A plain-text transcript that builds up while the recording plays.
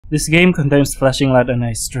This game contains flashing light and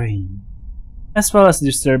eye strain, as well as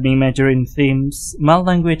disturbing imagery in themes, mild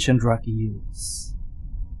language, and drug use.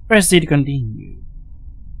 Press D to continue.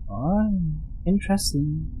 Oh,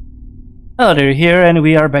 interesting. Hello there, here, and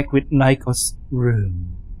we are back with Naiko's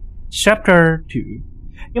Room. Chapter 2.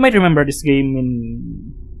 You might remember this game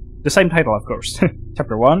in the same title, of course.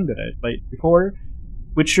 Chapter 1 that I played before,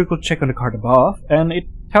 which you could check on the card above, and it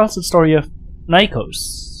tells the story of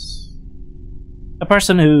Naiko's, a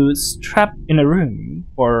person who's trapped in a room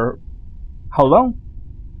for how long?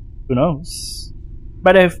 Who knows?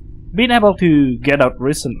 But I've been able to get out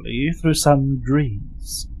recently through some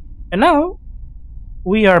dreams. And now,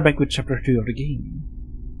 we are back with Chapter 2 of the game.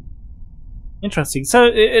 Interesting.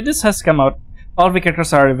 So, this has come out. All the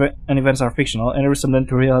characters and events are fictional, and the resemblance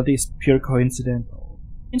to reality is pure coincidental.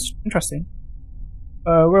 Interesting.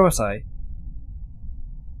 Where was I?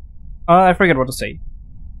 I forget what to say.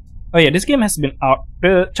 Oh yeah, this game has been out.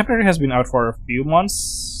 The chapter has been out for a few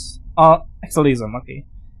months. Exalism, okay.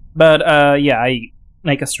 But yeah,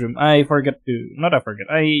 Naiko's Room. I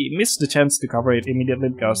missed the chance to cover it immediately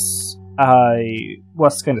because I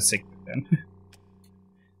was kind of sick then.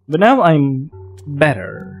 But now I'm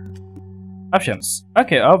better. Options.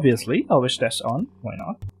 Okay, obviously, always dash on. Why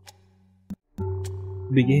not?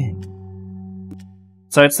 Begin.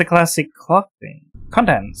 So it's the classic clock thing.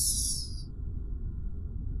 Contents.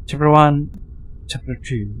 Chapter 1, Chapter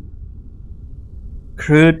 2.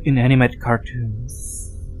 Crude inanimate cartoons.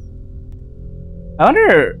 I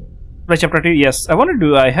wonder, like Chapter 2, yes, I wonder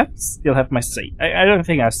do I still have my save? I don't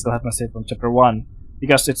think I still have my save from Chapter 1,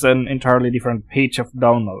 because it's an entirely different page of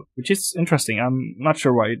download, which is interesting. I'm not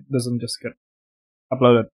sure why it doesn't just get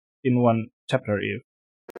uploaded in one chapter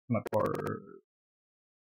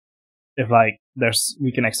if like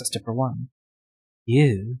we can access Chapter 1.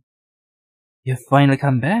 You've finally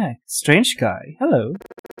come back, strange guy. Hello.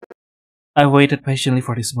 I waited patiently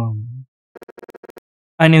for this moment.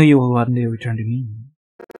 I knew you would one day return to me.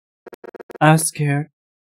 I was scared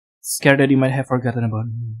that you might have forgotten about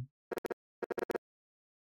me.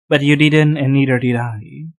 But you didn't, and neither did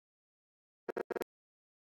I.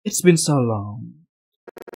 It's been so long.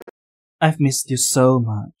 I've missed you so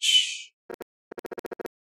much.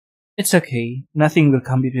 It's okay, nothing will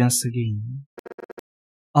come between us again.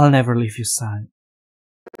 I'll never leave your side.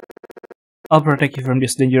 I'll protect you from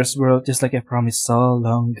this dangerous world just like I promised so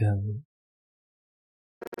long ago.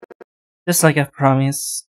 Just like I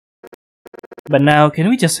promised. But now, can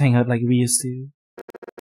we just hang out like we used to?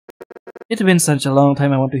 It's been such a long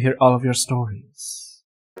time, I want to hear all of your stories.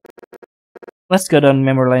 Let's go down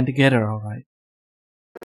memory lane together, alright?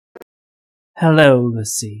 Hello,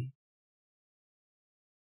 Lucy.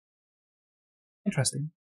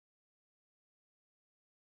 Interesting.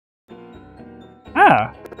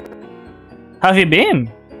 Ah. How have you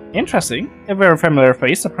been? Interesting. A very familiar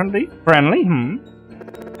face, apparently. Friendly,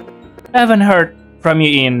 I haven't heard from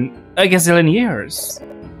you in a gazillion years.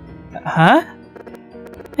 Huh?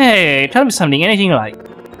 Hey, tell me something, anything you like.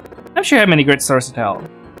 I'm sure you have many great stories to tell.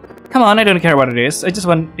 Come on, I don't care what it is, I just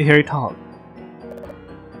want to hear you talk.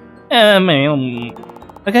 A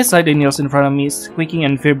guy slightly kneels in front of me, squeaking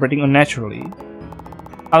and vibrating unnaturally.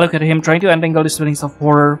 I look at him, trying to untangle his feelings of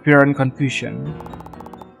horror, fear, and confusion.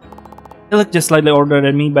 He looked just slightly older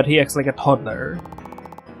than me, but he acts like a toddler.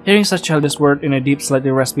 Hearing such childish words in a deep, slightly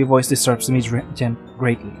raspy voice disturbs me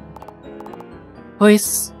greatly. Who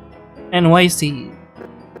is... and why is he...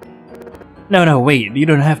 No, wait, you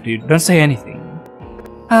don't have to. Don't say anything.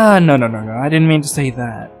 No, I didn't mean to say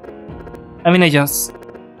that. I mean, I just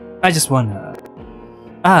wanna...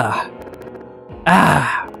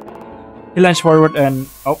 He lunged forward and...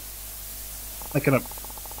 Like kind of...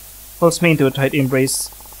 pulls me into a tight embrace,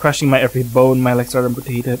 crushing my every bone. My legs are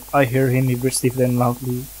amputated. I hear him, he breathes deeply and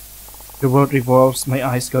loudly. The world revolves, my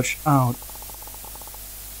eyes gouge out.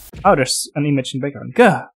 Oh, there's an image in the background.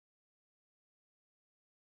 Gah!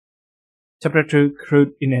 Chapter 2,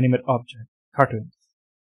 Crude Inanimate Object. Cartoons.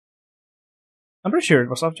 I'm pretty sure it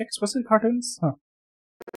was objects. Was it cartoons? Huh.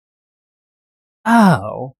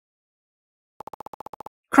 Ow.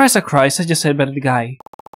 Christ, I just said better the guy.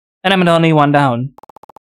 And I'm the only one down.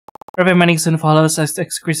 Reprimanding soon follows as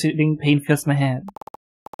excruciating pain fills my head.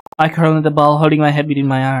 I curl in the ball, holding my head between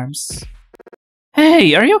my arms.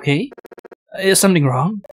 Hey, are you okay? Is something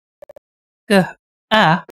wrong? No.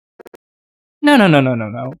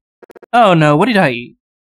 Oh no, what did I eat?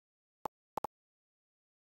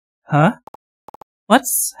 Huh?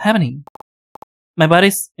 What's happening? My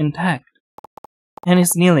body's intact, and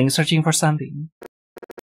he's kneeling, searching for something.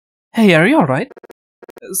 Hey, are you alright?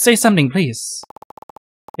 Say something, please.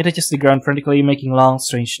 It touches the ground frantically, making long,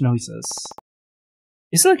 strange noises.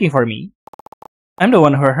 Is he looking for me? I'm the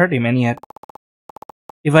one who hurt him, and yet,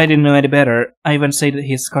 if I didn't know any better, I even say that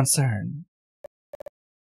he's concerned.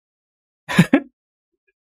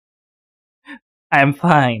 I'm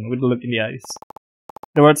fine, with a look in the eyes.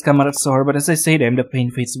 The words come out sore, but as I say them, the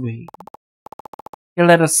pain fades away. He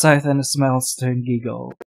let us sigh and a smile and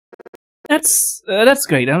giggle. That's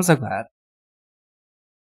great, I'm so glad.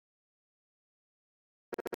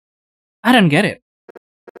 I don't get it.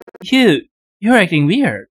 You're acting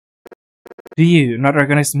weird. Do you not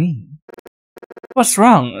recognize me? What's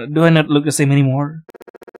wrong? Do I not look the same anymore?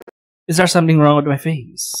 Is there something wrong with my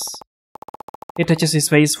face? He touches his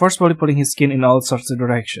face, forcefully pulling his skin in all sorts of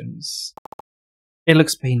directions. It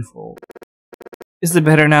looks painful. Is it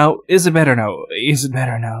better now? Is it better now? Is it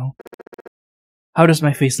better now? How does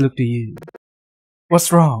my face look to you?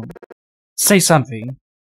 What's wrong? Say something.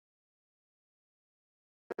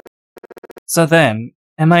 So then,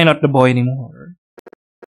 am I not the boy anymore?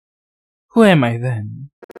 Who am I then?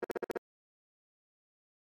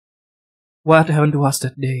 What happened to us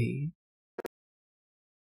that day?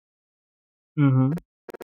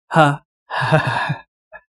 Ha.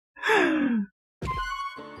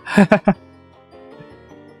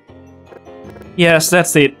 Yes,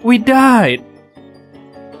 that's it. We died!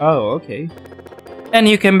 Oh, okay. And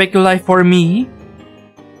you came back to life for me?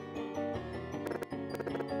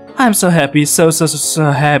 I'm so happy, so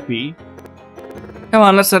happy. Come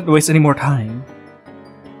on, let's not waste any more time.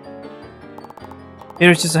 He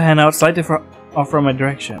reaches a hand out slightly off from my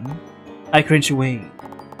direction. I cringe away.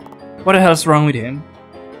 What the hell is wrong with him?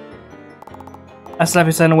 I slap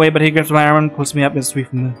his hand away, but he grabs my arm and pulls me up in a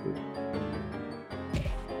swift move.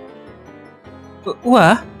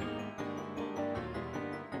 What?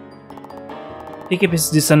 He keeps his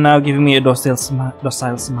distance now, giving me a docile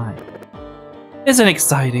smile. Isn't it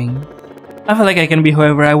exciting? I feel like I can be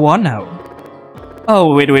whoever I want now.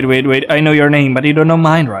 Oh, wait. I know your name, but you don't know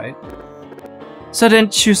mine, right? So then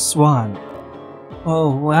choose one.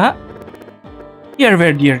 Oh, what? You're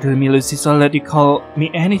very dear to me, Lucy, so I'll let you call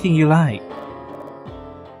me anything you like.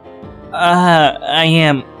 I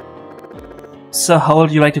am. So how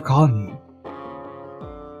would you like to call me?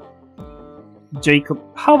 Jacob.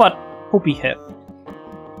 How about Poopy Head?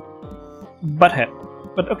 Butthead.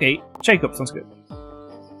 But okay, Jacob sounds good.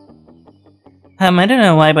 I don't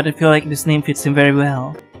know why, but I feel like this name fits him very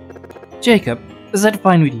well. Jacob, is that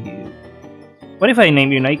fine with you? What if I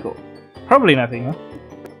name you Naiko? Probably nothing, huh?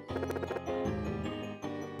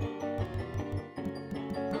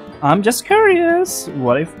 I'm just curious.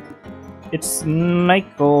 What if it's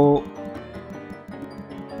Naiko?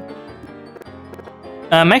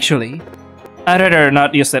 Actually, I'd rather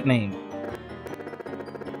not use that name.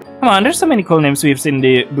 Come on, there's so many cool names we've seen in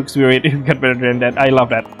the books we read. It got better than that. I love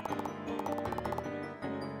that.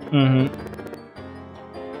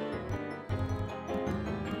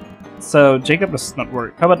 So Jacob does not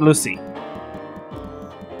work. How about Lucy?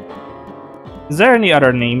 Is there any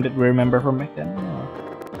other name that we remember from back then? No.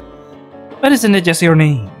 But isn't it just your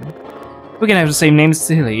name? We can have the same name, it's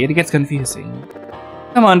silly. It gets confusing.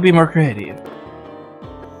 Come on, be more creative.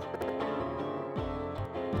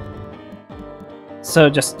 So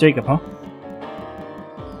just Jacob, huh?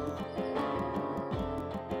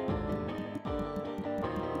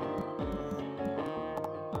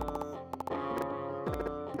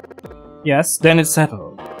 Yes, then it's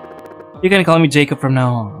settled. You can call me Jacob from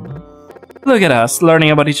now on. Look at us,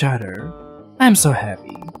 learning about each other. I'm so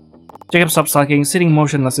happy. Jacob stops sulking, sitting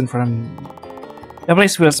motionless in front of me. The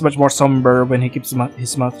place feels much more somber when he keeps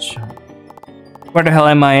his mouth shut. Where the hell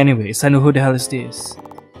am I anyways? I know who the hell is this.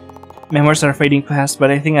 Memories are fading fast,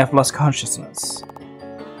 but I think I've lost consciousness.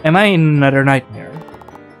 Am I in another nightmare?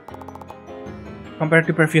 Compared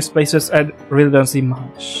to previous places, I really don't see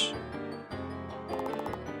much.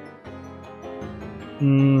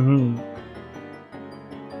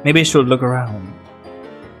 Maybe I should look around.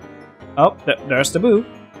 Oh, there's the boo.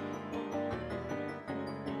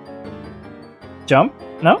 Jump?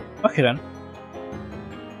 No? Okay then.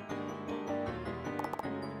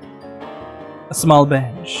 A small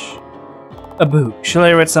bench. A book. Shall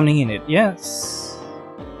I read something in it? Yes.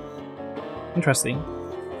 Interesting.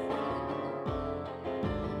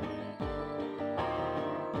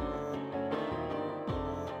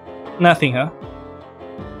 Nothing, huh?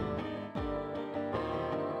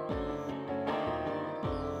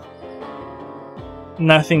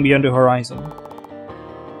 Nothing beyond the horizon.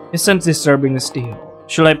 His sense disturbingly still.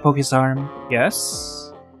 Should I poke his arm?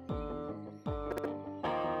 Yes?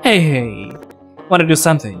 Hey. Wanna do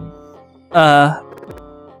something?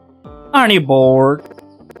 Aren't you bored?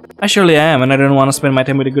 I surely am, and I don't want to spend my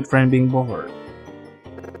time with a good friend being bored.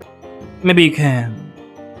 Maybe you can.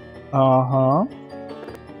 Uh-huh.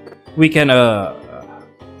 We can,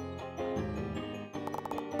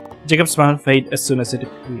 Jacob's smile fades as soon as it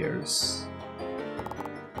appears.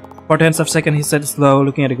 For tens of seconds he sat slow,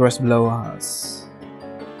 looking at the grass below us.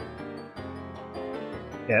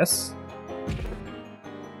 Yes?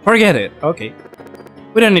 Forget it, okay.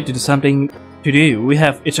 We don't need to do something to do, we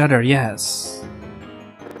have each other, yes.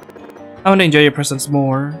 I want to enjoy your presence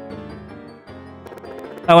more.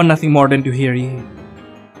 I want nothing more than to hear you.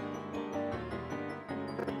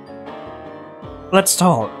 Let's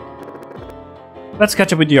talk. Let's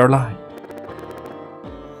catch up with your life.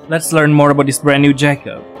 Let's learn more about this brand new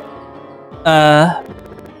Jacob.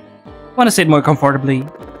 Wanna sit more comfortably?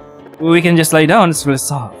 We can just lay down, it's really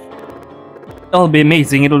soft. It'll be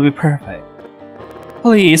amazing, it'll be perfect.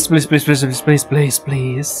 Please, please, please, please, please, please, please,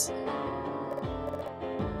 please.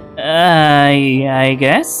 I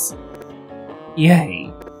guess?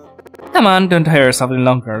 Yay. Come on, don't tire yourself any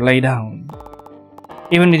longer, lay down.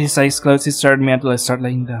 Even with his eyes closed, he stared at me until I started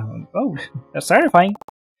laying down. Oh, that's terrifying.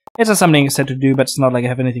 It's not something I said to do, but it's not like I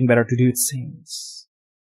have anything better to do, it seems.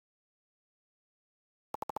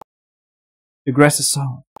 The grass is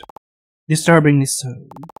soft, disturbingly so.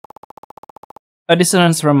 A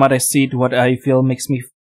dissonance from what I see to what I feel makes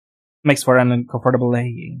for an uncomfortable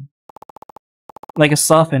laying. Like a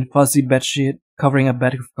soft and fuzzy bedsheet covering a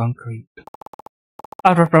bed of concrete.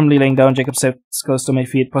 After promptly laying down, Jacob steps close to my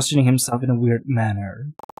feet, positioning himself in a weird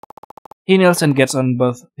manner. He kneels and gets on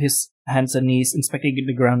both his hands and knees, inspecting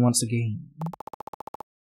the ground once again.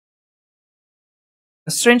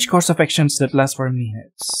 A strange course of actions that lasts for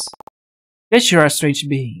minutes. Yes, you're a strange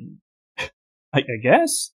being. I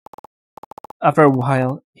guess. After a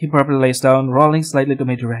while, he properly lays down, rolling slightly to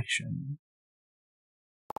my direction.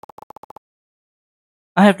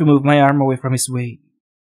 I have to move my arm away from his weight.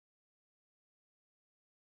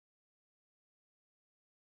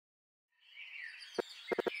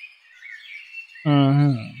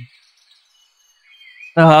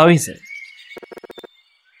 So how is it?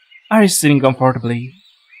 Are you sitting comfortably?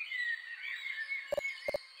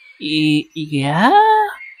 Yeah?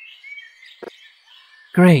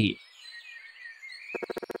 Great.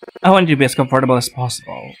 I want you to be as comfortable as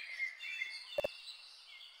possible.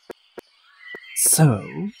 So,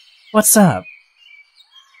 what's up?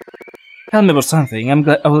 Tell me about something. I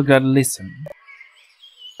will gladly listen.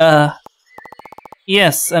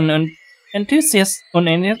 Yes, an enthusiastic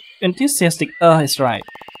is right.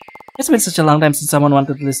 It's been such a long time since someone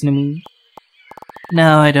wanted to listen to me.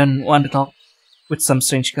 No, I don't want to talk with some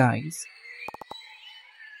strange guys.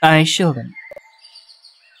 I shouldn't.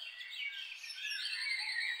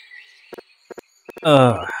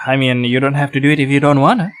 I mean, you don't have to do it if you don't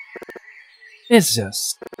wanna. It's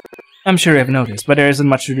just... I'm sure you've noticed, but there isn't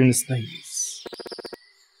much to do in this place.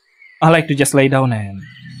 I like to just lay down and...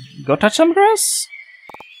 go touch some grass?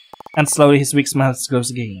 And slowly his weak smile goes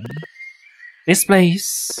again. This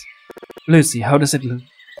place... Lucy, how does it look?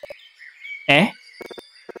 Eh?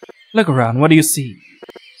 Look around, what do you see?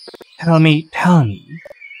 Tell me.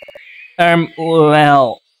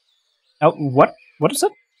 Well... Oh, what? What is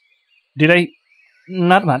it? Did I...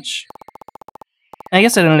 Not much. I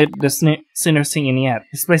guess I don't let the sinner sing in yet.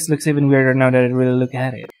 This place looks even weirder now that I really look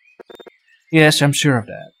at it. Yes, I'm sure of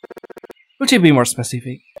that. Would you be more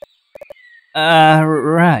specific?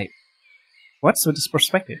 Right. What's with this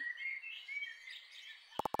perspective?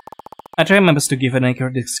 I try my best to give an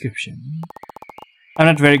accurate description. I'm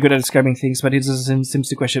not very good at describing things, but it doesn't seem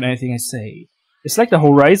to question anything I say. It's like the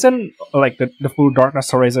horizon, like the full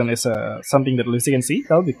darkness horizon is something that Lucy can see.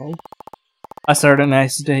 That would be cool. I started and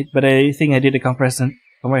hesitate, but I think I did a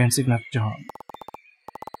comprehensive enough job.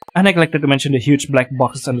 I neglected to mention the huge black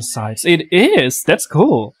boxes on the sides. It is! That's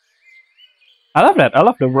cool! I love that. I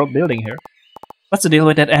love the world building here. What's the deal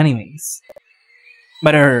with that anyways?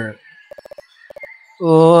 But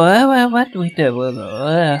what with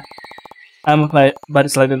the... I moved my body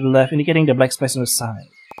slightly to the left, indicating the black space on the side.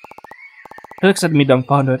 He looks at me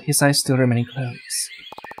dumbfounded, his eyes still remaining closed.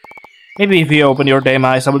 Maybe if you open your damn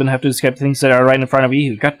eyes, I wouldn't have to describe things that are right in front of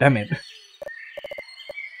you. God damn it.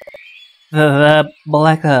 The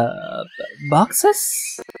black,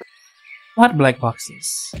 boxes? What black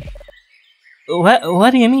boxes?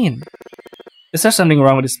 What do you mean? Is there something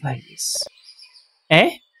wrong with this place?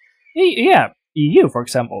 Eh? Yeah, you, for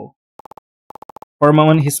example. For a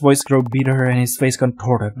moment, his voice grew bitter and his face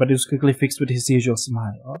contorted, but it was quickly fixed with his usual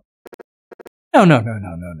smile. No.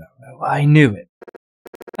 I knew it.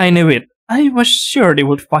 I was sure they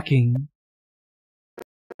would fucking...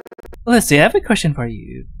 Let's see, I have a question for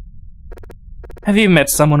you. Have you met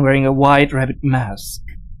someone wearing a white rabbit mask?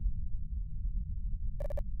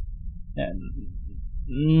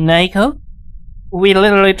 Naiko? We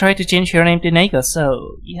literally tried to change your name to Naiko,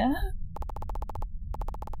 so yeah?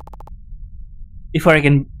 Before I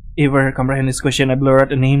can ever comprehend this question, I blur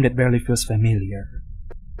out a name that barely feels familiar.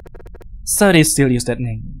 So they still use that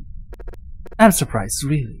name. I'm surprised,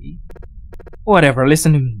 really. Whatever,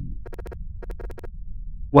 listen to me.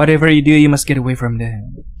 Whatever you do, you must get away from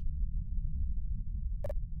them.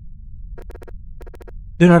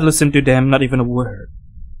 Do not listen to them, not even a word.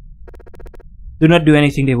 Do not do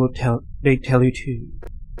anything they tell you to.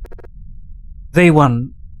 They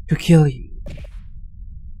want to kill you.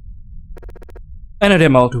 I know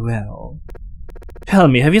them all too well. Tell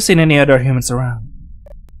me, have you seen any other humans around?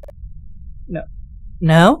 No.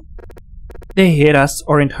 No? They hate us,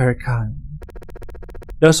 our entire kind.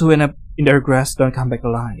 Those who end up in their grasp don't come back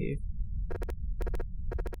alive.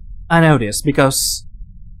 I know this because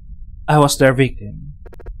I was their victim.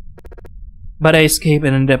 But I escaped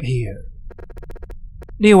and ended up here.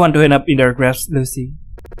 Do you want to end up in their grasp, Lucy?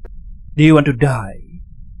 Do you want to die?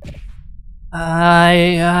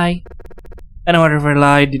 And whatever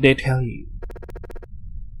lie did they tell you?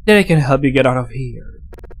 That I can help you get out of here.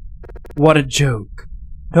 What a joke.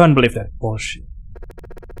 Don't believe that bullshit.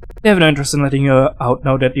 They have no interest in letting you out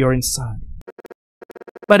now that you're inside.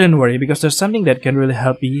 But don't worry, because there's something that can really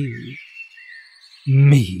help you.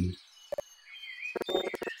 Me.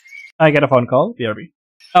 I got a phone call, BRB.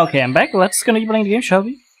 Okay, I'm back. Let's continue playing the game, shall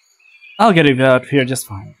we? I'll get you out here just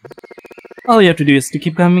fine. All you have to do is to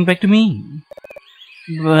keep coming back to me.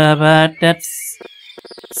 But that's...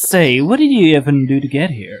 Say, what did you even do to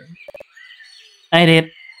get here? I did.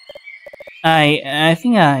 I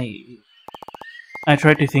think I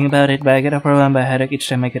tried to think about it, but I get overwhelmed by a headache each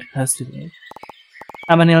time I get close to it.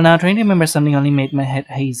 Up until now, trying to remember something only made my head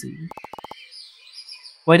hazy.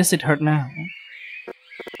 Why does it hurt now?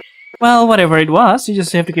 Well, whatever it was, you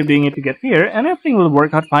just have to keep doing it to get here, and everything will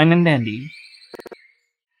work out fine and dandy.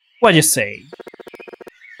 What'd you say?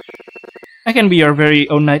 I can be your very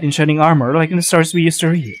own knight in shining armor, like in the stories we used to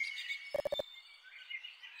read.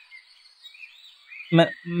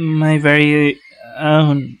 My very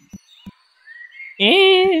own...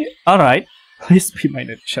 alright. Please be my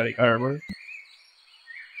knight in shining armor.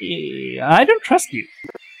 I don't trust you.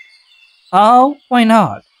 Oh, why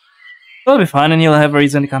not? It'll be fun and you'll have a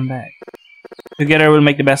reason to come back. Together we'll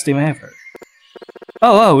make the best team ever.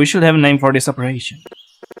 Oh, we should have a name for this operation.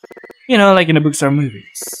 You know, like in the books or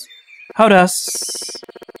movies. How does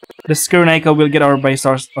the Screw Naiko will get our base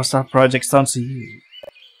or star project sound to you?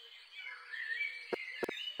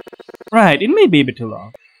 Right, it may be a bit too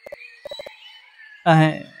long.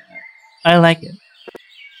 I like it.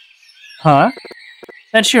 Huh?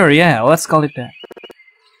 Then sure, yeah, let's call it that.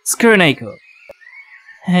 Screw Naiko.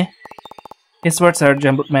 Heh. His words are a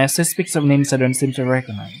jumbled mess. He speaks of names I don't seem to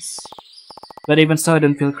recognize. But even so, I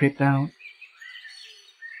don't feel creeped out.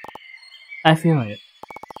 I feel it.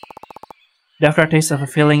 The aftertaste of a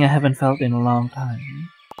feeling I haven't felt in a long time.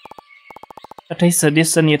 A taste so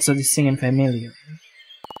distant yet so distinct and familiar.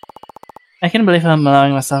 I can't believe I'm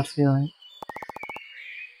allowing myself to feel it.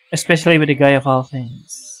 Especially with the guy of all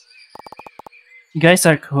things. Guys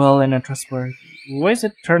are cruel and untrustworthy. Why is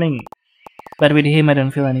it turning? But with him I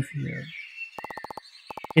don't feel any fear.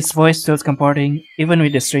 His voice feels comforting, even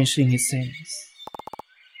with the strange thing he says.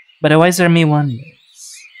 But a wiser me wonders,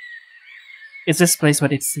 is this place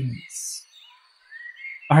what it seems?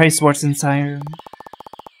 Are his words sincere?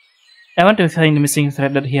 I want to find the missing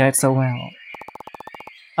thread that he hides so well.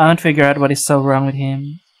 I want to figure out what is so wrong with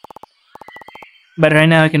him. But right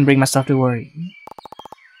now I can bring myself to worry.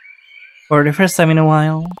 For the first time in a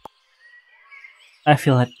while, I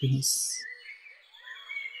feel at peace.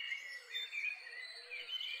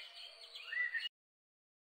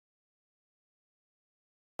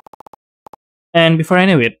 And before I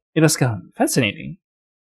knew it, it was gone. Fascinating.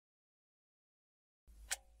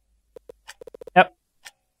 Yep.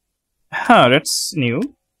 Huh, that's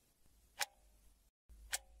new.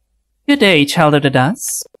 Good day, child of the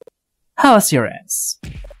dust. How was your ass?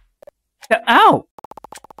 Ow!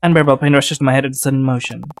 Unbearable pain rushes to my head at the sudden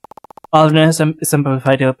motion. All of this is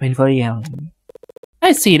amplified to a painful yelling.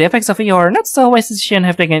 I see, the effects of your not-so-wise decision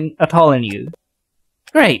have taken a toll on you.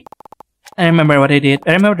 Great. I remember what I did.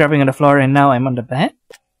 I remember dropping on the floor and now I'm on the bed.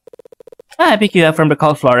 I picked you up from the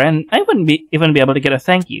cold floor and I wouldn't even be able to get a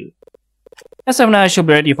thank you. As of now, I should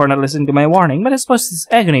berate you for not listening to my warning, but I suppose this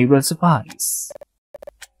agony will suffice.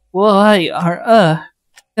 Why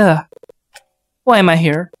why am I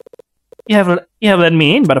here? You have let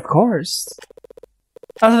me in, but of course.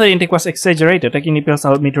 Although the intake was exaggerated, taking the pills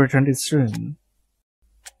allowed me to return to this room.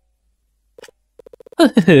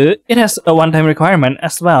 It has a one-time requirement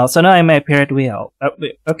as well, so now I may appear at will.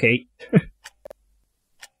 Okay.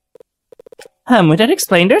 With that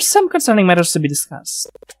explained, there's some concerning matters to be discussed.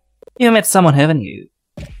 You met someone, haven't you?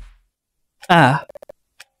 Ah.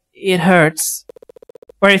 It hurts.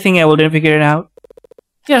 Why do you think I wouldn't figure it out?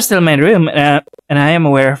 You're still in my room, and I am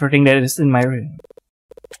aware of everything that is in my room.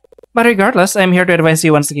 But regardless, I'm here to advise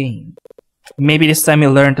you once again. Maybe this time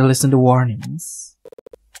you'll learn to listen to warnings.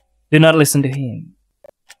 Do not listen to him.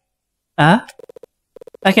 Ah?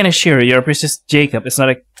 I can assure you, your precious Jacob is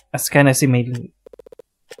not as kind as he may look.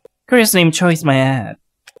 Curious name choice, my ad.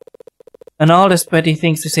 And all those petty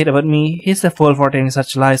things you said about me, he's a fool for telling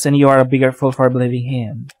such lies, and you are a bigger fool for believing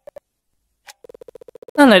him.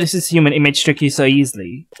 Don't let his human image trick you so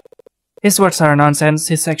easily. His words are nonsense,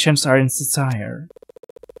 his actions are insincere.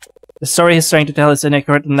 The story he's trying to tell is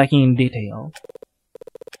inaccurate and lacking in detail.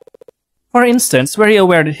 For instance, were you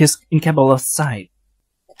aware that he's incapable of sight?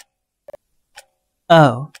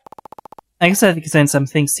 Oh. I guess I explained some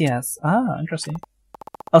things, yes. Ah, interesting.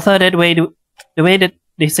 Although the way that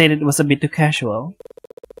they said it was a bit too casual.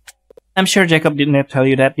 I'm sure Jacob did not tell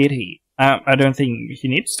you that, did he? I don't think he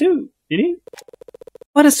needs to, did he?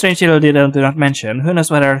 What a strange little detail do not mention. Who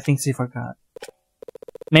knows what other things he forgot.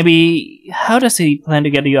 Maybe, how does he plan to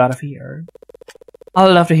get you out of here? I'd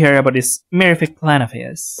love to hear about this mirific plan of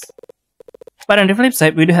his. But on the flip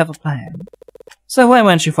side, we do have a plan. So why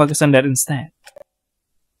won't you focus on that instead?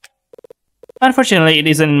 Unfortunately, it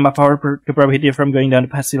isn't in my power to prohibit you from going down the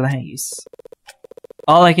path he lays.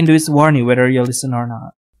 All I can do is warn you whether you'll listen or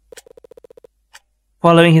not.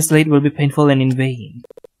 Following his lead will be painful and in vain.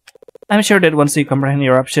 I'm sure that once you comprehend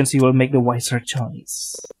your options, you will make the wiser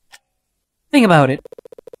choice. Think about it.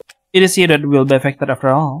 It is you that will be affected after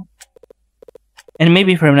all. And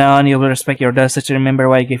maybe from now on you will respect your dust to remember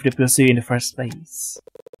why I gave the pills to you in the first place.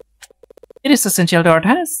 It is essential to our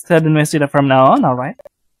task, so don't mess it up from now on, alright?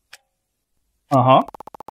 Uh-huh.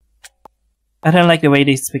 I don't like the way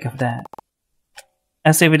they speak of that.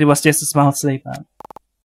 As if it was just a small slip-up.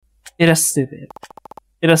 It was stupid.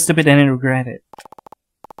 It was stupid and I regret it.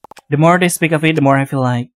 The more they speak of it, the more I feel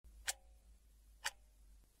like...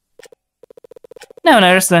 Now,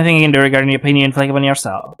 there's nothing you can do regarding the opinion you inflict upon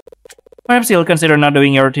yourself. Perhaps you'll consider not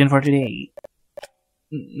doing your routine for today.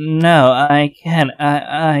 No, I can't.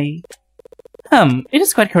 It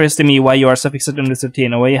is quite curious to me why you are so fixated on this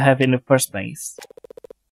routine and why you have it in the first place.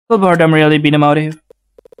 Will boredom really be the motive?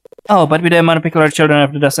 Oh, but with the amount of peculiar children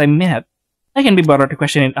of the dust I met, I can be bothered to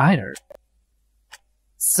question it either.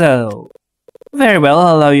 So, very well,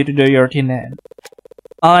 I'll allow you to do your routine then.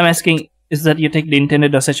 All I'm asking is that you take the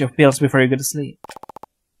intended dosage of pills before you go to sleep.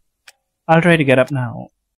 I'll try to get up now.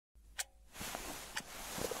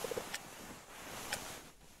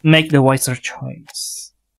 Make the wiser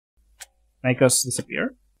choice. Naiko's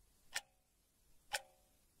disappear.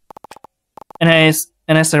 And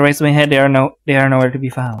as I raise my head, they are nowhere to be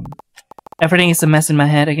found. Everything is a mess in my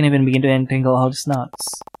head. I can even begin to untangle all these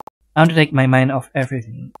knots. I want to take my mind off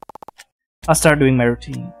everything. I'll start doing my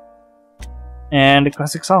routine. And the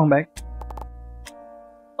classic song back.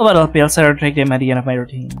 Oh, but I'll pills are take them at the end of my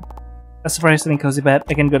routine. A surprisingly cozy bed.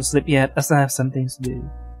 I can't go to sleep yet, as I have some things to do.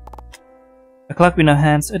 A clock with no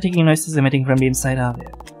hands, a ticking noise is emitting from the inside of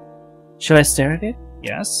it. Shall I stare at it?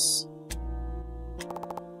 Yes.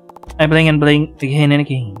 I blink and blink again and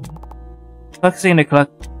again. Focusing on the clock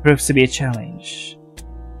proves to be a challenge.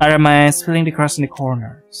 I rub my eyes, feeling the cracks in the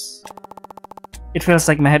corners. It feels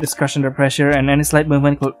like my head is crushed under pressure, and any slight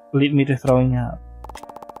movement could lead me to throwing up.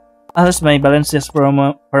 I lose my balance just for a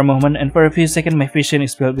moment, and for a few seconds my vision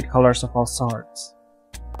is filled with colors of all sorts.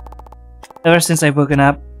 Ever since I've woken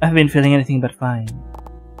up, I've been feeling anything but fine.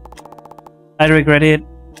 I regret it.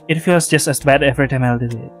 It feels just as bad every time I'll do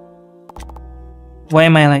it. Why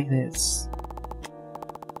am I like this?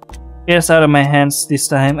 It is out of my hands this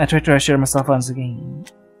time. I try to reassure myself once again.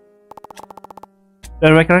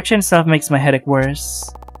 The recollection itself makes my headache worse.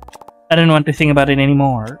 I don't want to think about it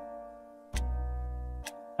anymore.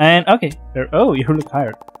 And okay, oh, you look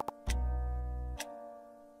tired.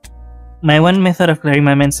 My one method of clearing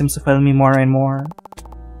my mind seems to fail me more and more.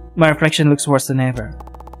 My reflection looks worse than ever.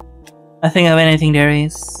 I think of anything there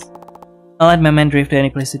is. I'll let my mind drift to any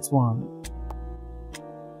place it's want.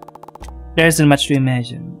 There isn't much to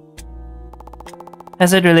imagine.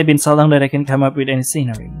 Has it really been so long that I can come up with any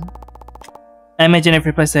scenery? I imagine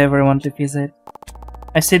every place I ever want to visit.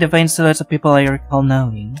 I see the faint silhouettes of people I recall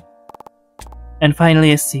knowing. And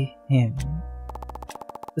finally I see him.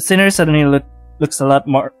 The scenery suddenly looks a lot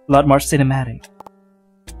more cinematic.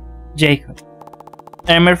 Jacob.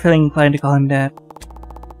 I remember feeling inclined to call him that.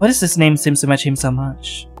 Why does his name seem to match him so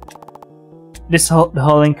much? The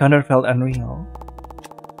whole encounter felt unreal.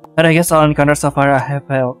 But I guess all encounters so far I have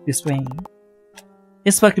felt this way.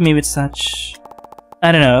 He spoke to me with such...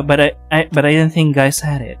 I don't know, but I didn't think guys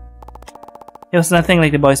had it. It was nothing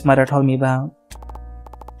like the boy's mother told me about.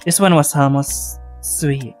 This one was almost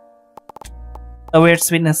sweet. A weird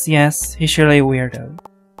sweetness, yes, he's surely a weirdo.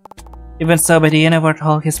 Even so, by the end of our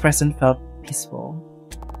talk, his presence felt peaceful.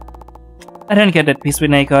 I don't get that peace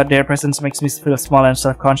with Naiko. Their presence makes me feel small and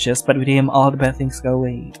self-conscious, but with him, all the bad things go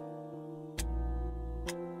away.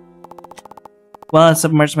 While I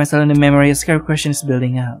submerge myself in the memory, a scary question is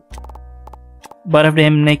building up. Both of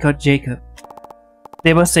them, Naiko and Jacob.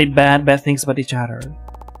 They both said bad things about each other.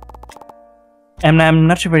 And I'm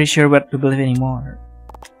not very sure what to believe anymore.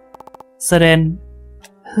 So then,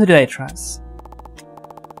 who do I trust?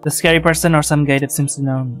 The scary person or some guy that seems to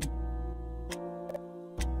know me?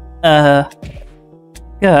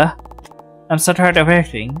 Yeah. I'm so tired of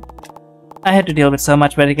everything. I had to deal with so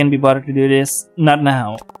much, but I can't be bothered to do this. Not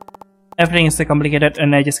now. Everything is so complicated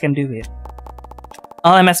and I just can't do it.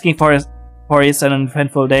 All I'm asking for is an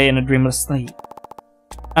uneventful day and a dreamless sleep.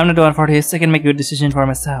 I'm not the one for this. I can make a good decision for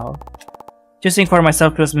myself. Choosing for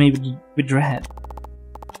myself fills me with dread.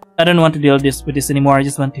 I don't want to deal with this anymore. I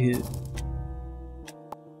just want to...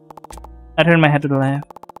 I turned my head to the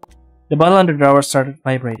left. The bottle on the drawer started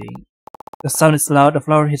vibrating. The sound is loud. The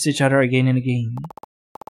flower hits each other again and again.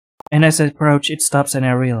 And as I approach, it stops and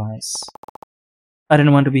I realize I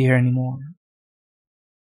don't want to be here anymore.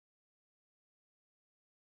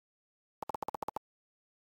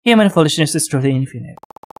 Human foolishness is truly infinite.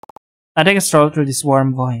 I take a stroll through this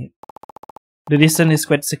warm void. The distance is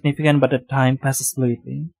quite significant, but the time passes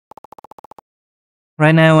fluidly.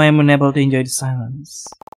 Right now, I am unable to enjoy the silence.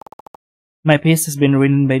 My peace has been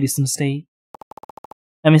ruined by this mistake.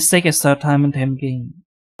 A mistake is so time and time again.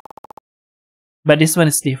 But this one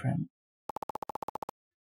is different.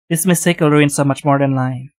 This mistake will ruin so much more than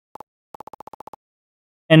life.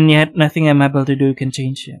 And yet, nothing I'm able to do can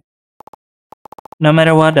change it. No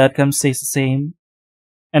matter what, the outcome stays the same,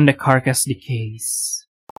 and the carcass decays.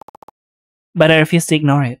 But I refuse to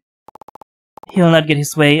ignore it. He'll not get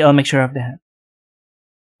his way, I'll make sure of that.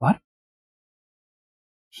 What?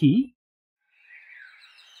 He?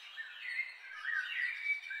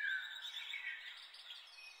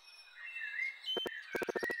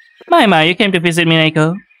 My, you came to visit me,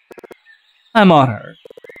 Naiko. I'm honored.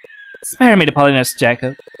 Spare me the politeness,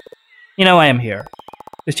 Jacob. You know I am here.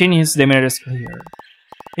 The change in his demeanor is clear.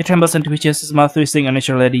 He trembles and twitches, his mouth twisting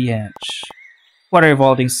unnaturally at the edge. What a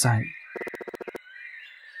revolting sight.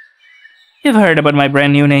 You've heard about my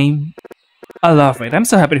brand new name? I love it. I'm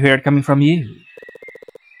so happy to hear it coming from you.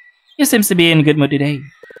 You seem to be in a good mood today.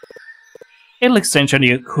 It looks strange on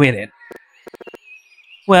you. Quit it.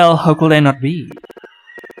 Well, how could I not be?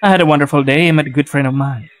 I had a wonderful day. I met a good friend of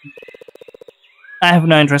mine. I have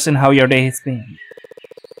no interest in how your day has been.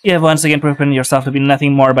 You have once again proven yourself to be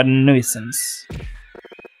nothing more but a nuisance.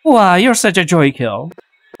 Why, you're such a joy kill.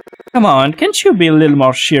 Come on, can't you be a little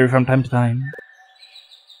more cheery from time to time?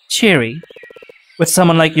 Cheery? With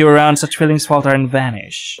someone like you around, such feelings falter and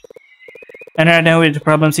vanish. And right now with the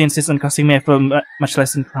problems you insist on causing me, I feel much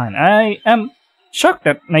less inclined. I am shocked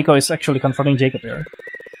that Naiko is actually confronting Jacob here.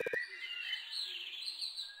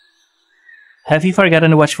 Have you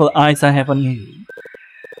forgotten the watchful eyes I have on you?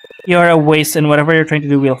 You are a waste and whatever you're trying to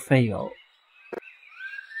do will fail.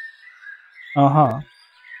 Uh-huh.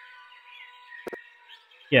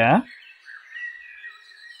 Yeah?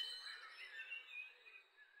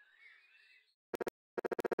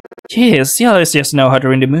 Jeez, you always just know how to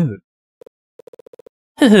read the mood.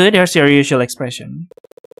 There's your usual expression.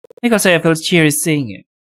 Because I feel cheery seeing it.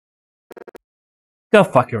 Go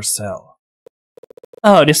fuck yourself.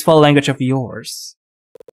 Oh, this foul language of yours.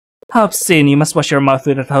 How obscene, you must wash your mouth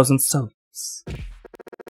with 1,000 soaps.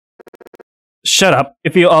 Shut up.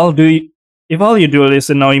 If all you do is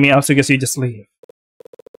annoy me, I'll suggest you just leave.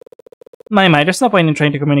 My, there's no point in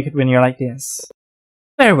trying to communicate when you're like this.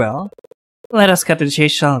 Very well. Let us cut to the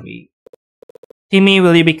chase, shall we? Timmy,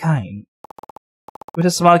 will you be kind? With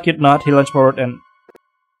a small cute nod, he lunged forward and...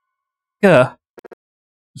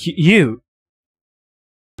 You!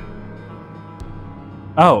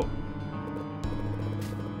 Oh.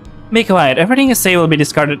 Be quiet, everything you say will be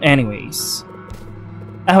discarded anyways.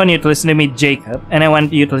 I want you to listen to me, Jacob, and I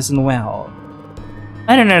want you to listen well.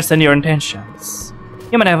 I don't understand your intentions.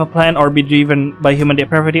 You might have a plan or be driven by human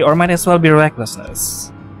depravity or might as well be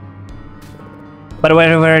recklessness. But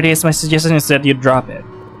whatever it is, my suggestion is that you drop it.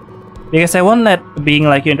 Because I won't let a being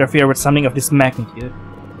like you interfere with something of this magnitude.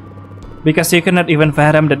 Because you cannot even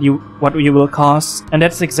fathom what you will cause, and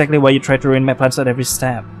that's exactly why you try to ruin my plans at every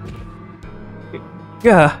step.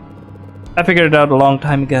 Gah, I figured it out a long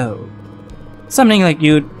time ago. Something like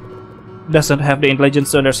you doesn't have the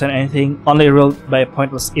intelligence to understand anything, only ruled by a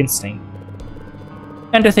pointless instinct.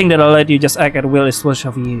 And to think that I'll let you just act at will is foolish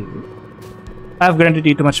of you. I've granted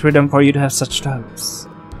you too much freedom for you to have such thoughts.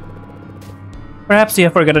 Perhaps you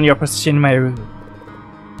have forgotten your position in my room.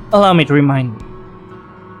 Allow me to remind you.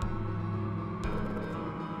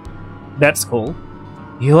 That's cool.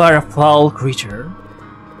 You are a foul creature.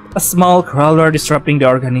 A small crawler disrupting the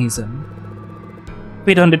organism.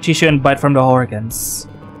 Feed on the tissue and bite from the organs.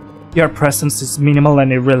 Your presence is minimal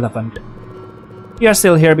and irrelevant. You are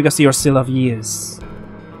still here because you are still of use.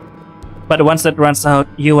 But once that runs out,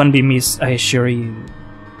 you won't be missed, I assure you.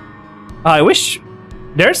 I wish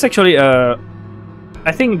there's actually a...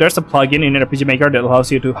 I think there's a plugin in RPG Maker that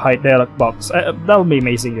allows you to hide dialog box. That would be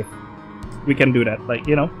amazing if we can do that, like,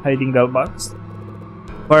 you know, hiding dialog box.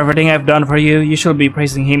 For everything I've done for you, you should be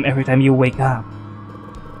praising him every time you wake up.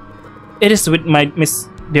 It is with my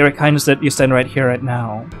misdirect kindness that you stand right here right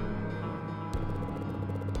now.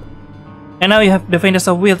 And now you have the faintest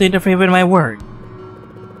of will to interfere with my work.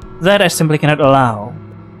 That I simply cannot allow.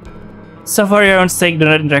 So for your own sake, do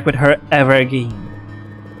not interact with her ever again.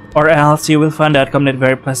 Or else you will find the outcome not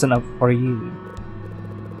very pleasant for you.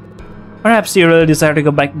 Perhaps you really desire to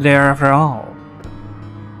go back there after all.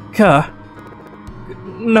 Kuh.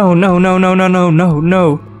 No.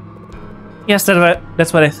 Yes,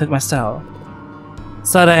 that's what I thought myself.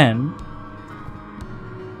 So then...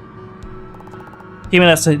 He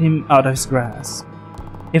lifted him out of his grasp.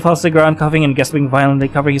 He falls to the ground, coughing and gasping violently,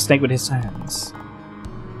 covering his neck with his hands.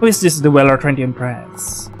 Who is this dweller trying to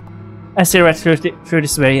impress? I see right through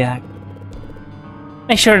this very act.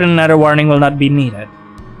 Make sure that another warning will not be needed.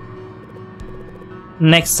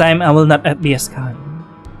 Next time, I will not be as kind.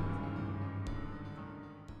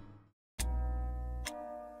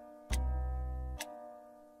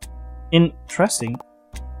 Interesting.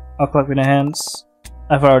 I'll clap with my hands.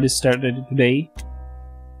 I've already started it today.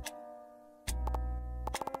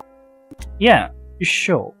 Yeah, you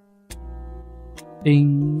show.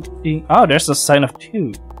 Ding, ding. Oh, there's a sign of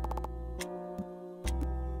 2.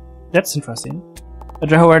 That's interesting. A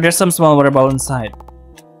drawer, there's some small water bottle inside.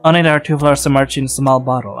 On it are 2 flowers submerged in a small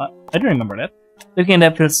bottle. I don't remember that. Looking at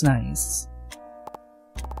that feels nice.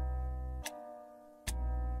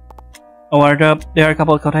 A wardrobe, there are a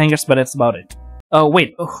couple of coat hangers, but that's about it. Oh,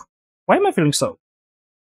 wait. Oh, why am I feeling so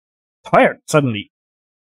tired suddenly?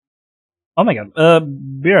 Oh my god.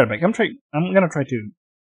 Be right back. I'm gonna try to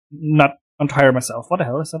not untire myself. What the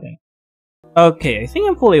hell is happening? Okay, I think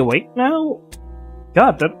I'm fully awake now.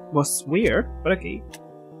 God, that was weird, but okay.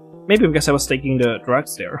 Maybe because I was taking the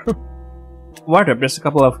drugs there. Wardrobe, there's a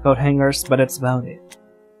couple of coat hangers, but that's about it.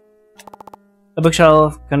 A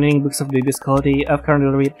bookshelf containing books of various quality. I've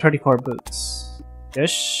currently read 34 books. Yes,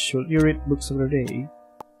 should you read books of the day?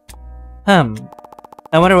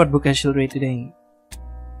 I wonder what book I should read today.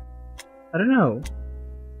 I don't know.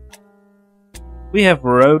 We have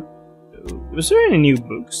wrote... Was there any new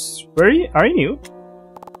books? Are you new?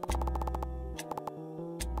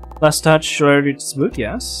 Last touch, should I read this book?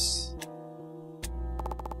 Yes.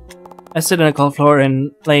 I sit on a cold floor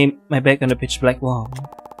and lay my back on the pitch black wall.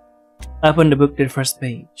 I open the book to the first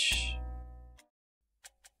page.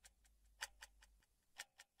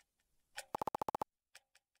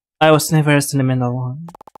 I was never a sentimental one.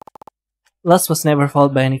 Lust was never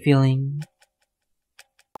followed by any feeling.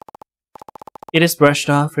 It is brushed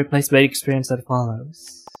off, replaced by the experience that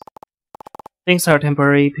follows. Things are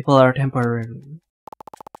temporary, people are temporary.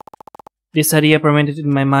 This idea permanent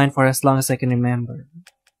in my mind for as long as I can remember.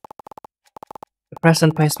 The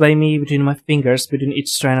present passed by me between my fingers, between each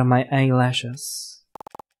strand of my eyelashes.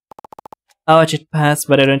 I watch it pass,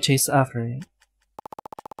 but I don't chase after it.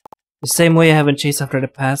 The same way I haven't chased after the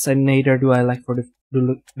past, and neither do I look for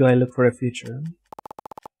the future.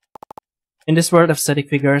 In this world of static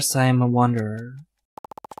figures, I am a wanderer.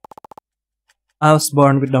 I was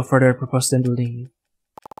born with no further purpose than to live.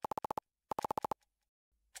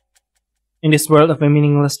 In this world of my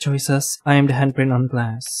meaningless choices, I am the handprint on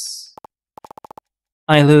glass.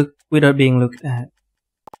 I look without being looked at.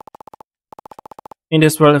 In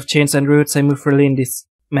this world of chains and roots, I move freely in this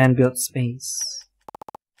man-built space.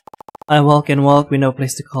 I walk and walk with no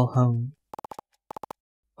place to call home.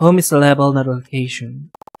 Home is a label, not a location.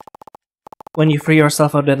 When you free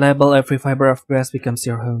yourself of that label, every fiber of grass becomes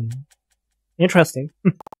your home. Interesting.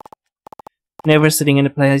 Never sitting in a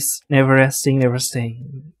place, never resting, never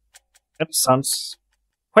staying. That sounds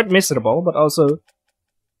quite miserable, but also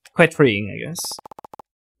quite freeing, I guess.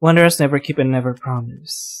 Wanderers never keep and never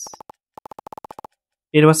promise.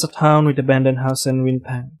 It was a town with abandoned house and wind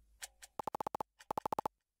path.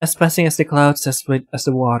 As passing as the clouds, as sweet as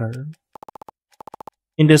the water.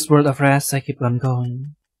 In this world of rest, I keep on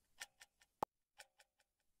going.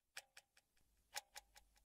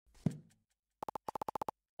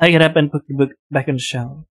 I get up and put the book back on the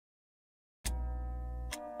shelf.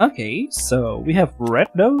 Okay, so we have read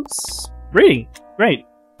those. Reading, great.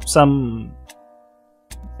 Some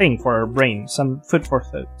thing for our brain, some food for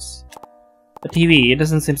thoughts. The TV, it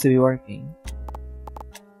doesn't seem to be working.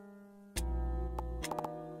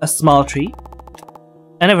 A small tree.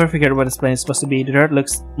 I never figured what this plant is supposed to be. The dirt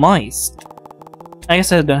looks moist. I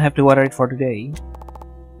guess I don't have to water it for today.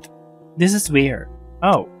 This is weird.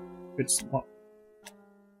 Oh, it's small.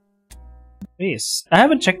 Yes, I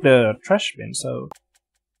haven't checked the trash bin, so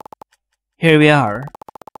here we are.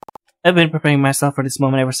 I've been preparing myself for this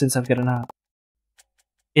moment ever since I've gotten up.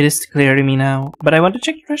 It is clear to me now, but I want to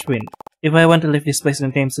check the trash bin. If I want to leave this place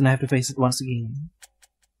in Thames, then I have to face it once again.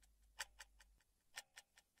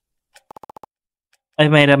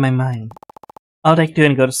 I've made up my mind. I'll take 2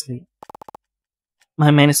 and go to sleep. My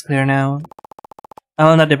mind is clear now. I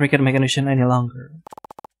will not deprecate my condition any longer.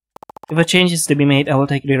 If a change is to be made, I will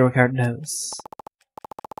take the required dose.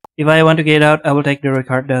 If I want to get out, I will take the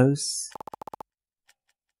required dose.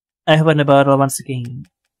 I open the bottle once again.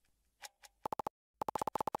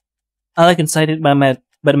 I look inside it,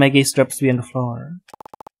 but my gaze drops to be on the floor.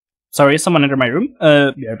 Sorry, someone entered my room.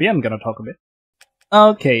 BRB, I'm gonna talk a bit.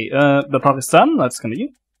 Okay, the talk is done, let's continue.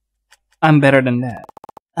 I'm better than that.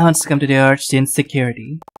 I want to come to the urge to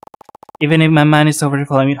insecurity. Even if my mind is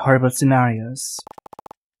overflowing with horrible scenarios.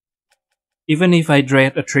 Even if I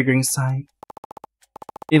dread a triggering sight.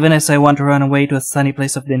 Even as I want to run away to a sunny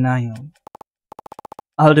place of denial.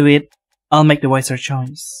 I'll do it. I'll make the wiser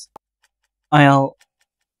choice. I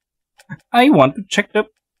want to check the...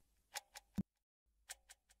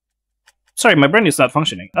 Sorry, my brain is not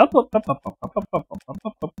functioning.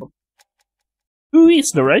 Who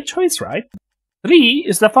is the right choice, right? 3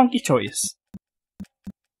 is the funky choice.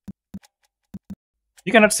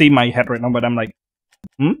 You cannot see my head right now, but I'm like,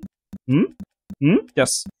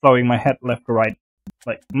 just flowing my head left to right.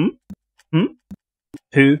 Like, 2.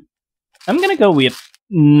 I'm gonna go with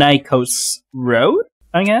Naiko's road,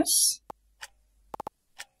 I guess.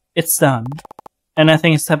 It's done. And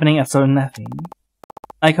nothing is happening, absolutely nothing.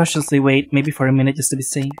 I cautiously wait, maybe for a minute just to be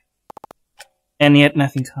safe. And yet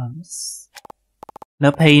nothing comes.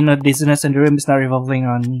 No pain, no dizziness, and the room is not revolving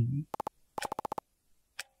around me.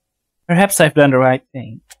 Perhaps I've done the right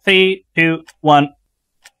thing. 3, 2, 1.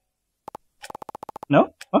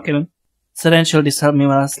 No? Okay then. So then she'll just help me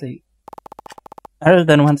while I sleep. I really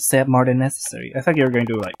don't want to stay up more than necessary. I thought you were going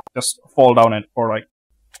to like just fall down it or like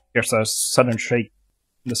there's a sudden shake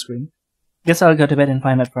in the screen. Guess I'll go to bed and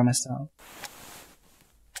find out for myself.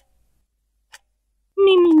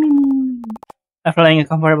 After laying in a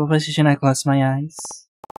comfortable position, I close my eyes.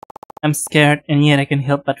 I'm scared, and yet I can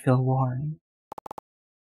help but feel warm.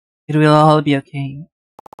 It will all be okay.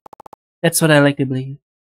 That's what I like to believe.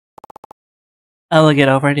 I will get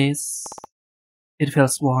over this. It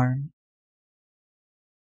feels warm.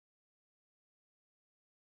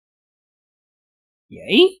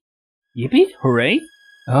 Yay? Yippee? Hooray?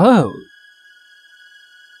 Oh.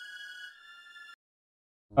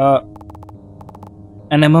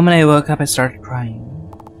 And the moment I woke up, I started crying.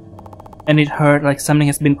 And it hurt like something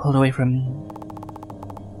has been pulled away from me.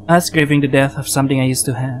 I was grieving the death of something I used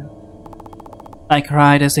to have. I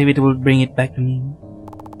cried as if it would bring it back to me.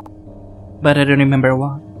 But I don't remember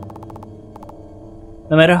what.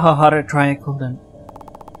 No matter how hard I tried, I couldn't.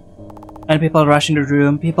 And people rushed into the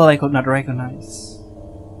room, people I could not recognize.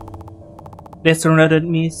 They surrounded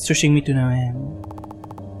me, shushing me to no end.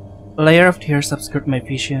 A layer of tears obscured my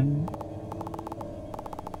vision.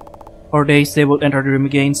 For days they would enter the room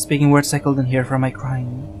again, speaking words I couldn't hear from my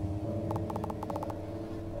crying.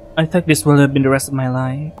 I thought this would have been the rest of my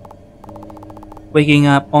life. Waking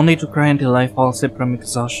up only to cry until I fall asleep from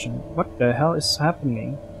exhaustion. What the hell is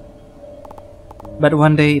happening? But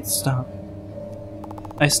one day it stopped.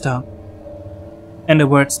 I stopped. And the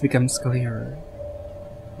words becomes clearer.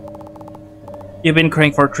 You've been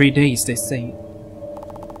crying for 3 days, they say.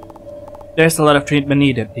 There's a lot of treatment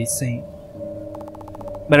needed, they say.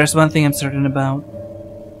 But there's one thing I'm certain about.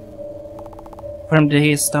 From the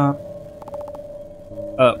day it stopped.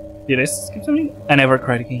 Did I skip something? I never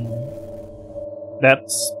cried again.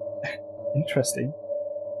 That's interesting.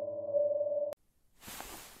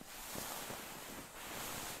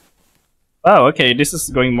 Oh, okay, this is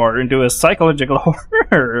going more into a psychological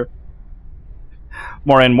horror.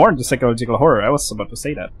 More and more into psychological horror. I was about to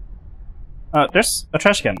say that. There's a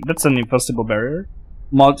trash can. That's an impossible barrier.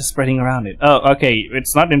 Mold is spreading around it. Oh, okay.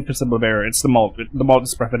 It's not invisible barrier. It's the mold. The mold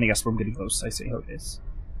is preventing us from getting close. I see how it is.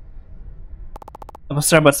 I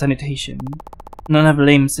was about sanitation. None of the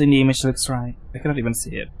limbs in the image looks right. I cannot even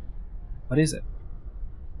see it. What is it?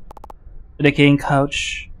 A decaying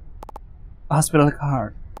couch. A hospital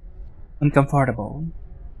cart. Uncomfortable.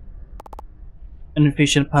 An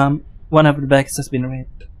infusion pump. One of the bags has been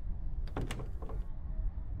ripped.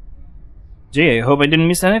 Gee, I hope I didn't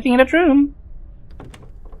miss anything in that room.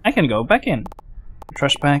 I can go back in. The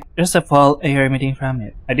trash bag. There's a foul air emitting from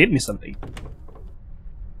it. I did miss something.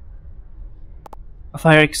 A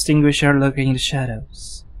fire extinguisher lurking in the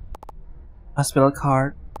shadows. Hospital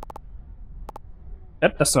cart.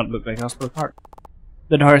 That does not look like a hospital cart.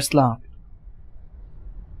 The door is locked.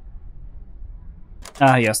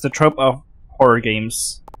 Ah yes, the trope of horror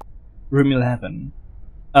games. Room 11.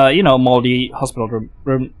 You know, moldy hospital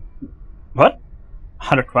room. What?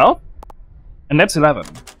 112? And that's 11.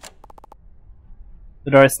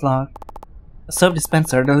 The door is locked. A soap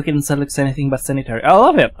dispenser. The look inside looks anything but sanitary. I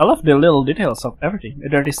love it. I love the little details of everything. A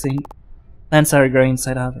dirty sink. Plants are growing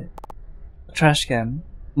inside of it. A trash can.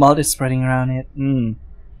 Mold is spreading around it.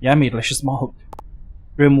 Yummy, delicious mold.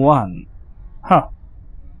 Room 1. Huh.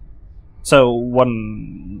 So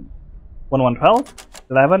 112,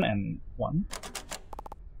 11, and 1.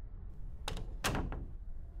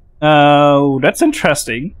 Oh, that's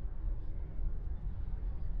interesting.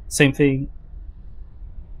 Same thing.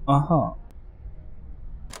 Uh-huh.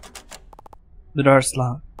 The door's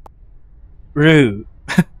locked. Rude.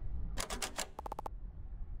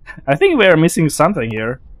 I think we are missing something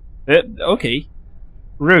here. Okay.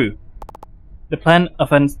 Rue. The plan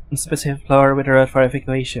of an unspecified floor with a road for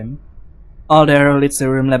evacuation. All the arrow leads the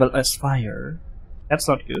room labeled as fire. That's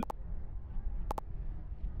not good.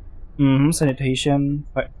 Sanitation,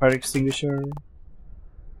 fire extinguisher.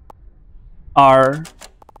 R.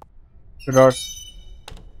 The doors.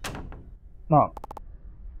 No.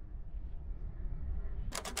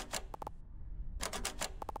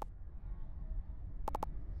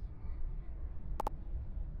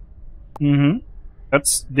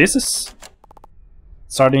 This is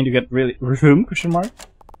starting to get really room ?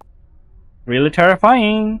 Really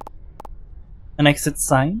terrifying. An exit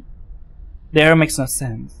sign. The arrow makes no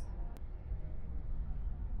sense.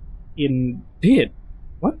 Indeed.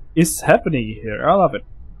 What is happening here? I love it.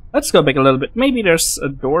 Let's go back a little bit. Maybe there's a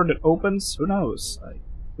door that opens. Who knows?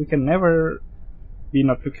 We can never be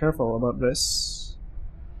not too careful about this.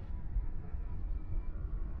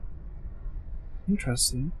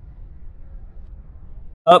 Interesting.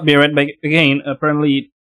 I'll be right back again.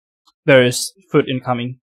 Apparently, there is food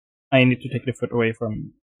incoming. I need to take the food away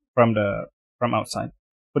from outside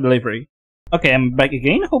for delivery. Okay, I'm back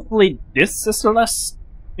again. Hopefully, this is the last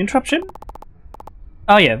interruption.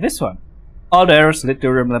 Oh yeah, this one. All the arrows lead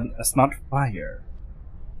to room 11 as not fire.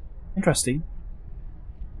 Interesting.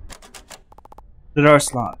 The door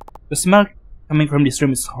is locked. The smell coming from this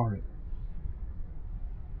room is horrid.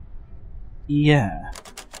 Yeah.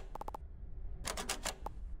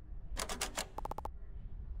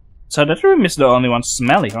 So that room is the only one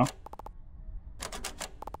smelly, huh?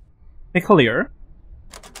 Peculiar.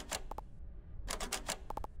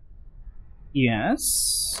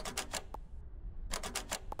 Yes.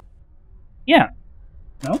 Yeah.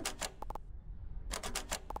 No?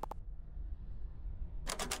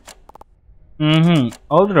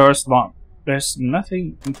 All the doors locked. There's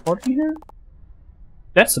nothing important here?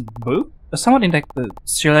 That's a book? Someone in that book.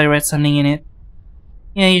 Should I read something in it?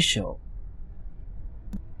 Yeah, you should.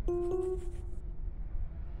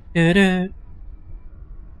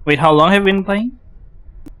 Wait, how long have we been playing?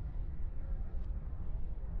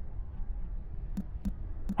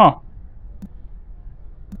 Huh.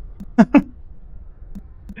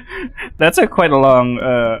 That's quite a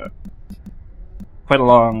long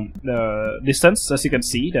distance, as you can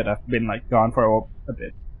see, that I've been gone for a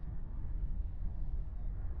bit.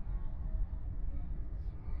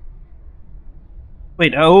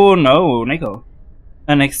 Wait, oh no, Naiko.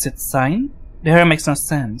 An exit sign? The hair makes no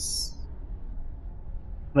sense.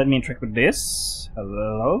 Let me interact with this.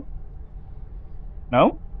 Hello?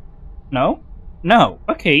 No? No? No.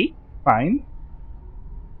 Okay, fine.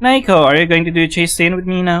 Naiko, are you going to do a chase scene with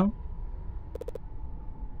me now?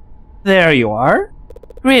 There you are.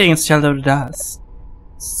 Greetings, child of the dust.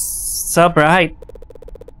 So bright.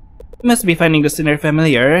 You must be finding the scenery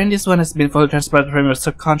familiar, and this one has been fully transplanted from your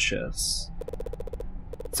subconscious.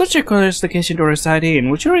 Such a curious location to reside in.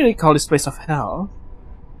 Would you really call this place of hell?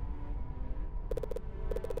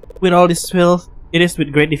 With all this filth, it is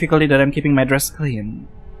with great difficulty that I'm keeping my dress clean.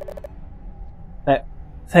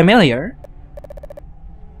 Familiar?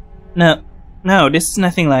 No, No, this is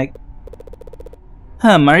nothing like...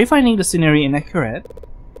 Are you finding the scenery inaccurate?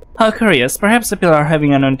 How curious, perhaps the people are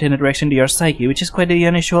having an unintended reaction to your psyche, which is quite a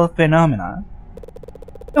unusual phenomena.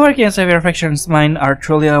 The workings of your fiction's mind are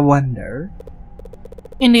truly a wonder.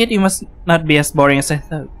 Indeed, you must not be as boring as I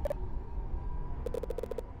thought.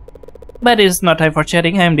 But it is not time for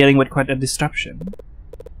chatting, I am dealing with quite a disruption.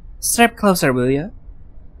 Step closer, will ya?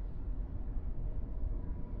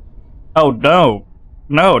 Oh no!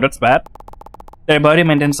 No, that's bad. Their body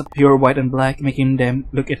maintains a pure white and black, making them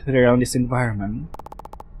look ethereal in this environment.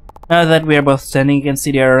 Now that we are both standing, you can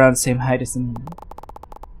see they are around the same height as me.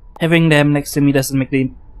 Having them next to me doesn't make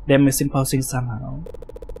them as imposing somehow.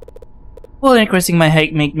 Well, increasing my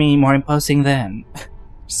height make me more imposing then.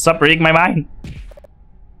 Stop reading my mind!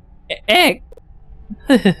 Egg!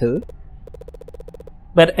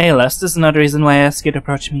 But alas, this is another reason why I asked you to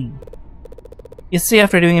approach me. You see,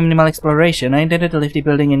 after doing a minimal exploration, I intended to leave the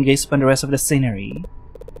building and gaze upon the rest of the scenery.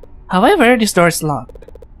 However, this door is locked.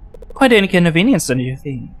 Quite an inconvenience, don't you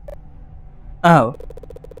think? Oh.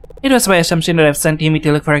 It was by assumption that I've sent Timmy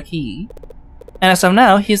to look for a key. And as of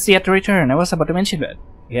now, he's yet to return. I was about to mention that.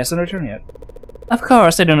 He hasn't returned yet. Of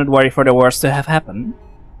course, I do not worry for the worst to have happened.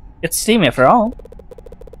 It's Timmy after all.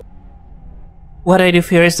 What I do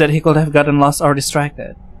fear is that he could have gotten lost or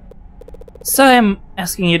distracted. So I'm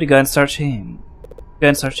asking you to go and search him. Go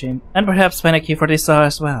and search him, and perhaps find a key for this door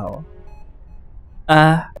as well.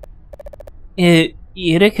 You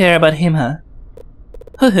do care about him, huh?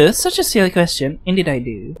 Such a silly question. Indeed I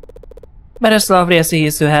do. But as lovely as he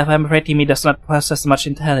is to have, I'm afraid Timmy does not possess much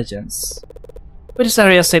intelligence. With his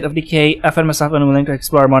area state of decay, I find myself unwilling to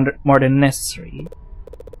explore more than necessary.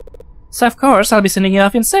 So of course, I'll be sending you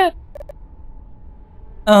off instead.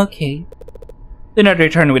 Okay. Do not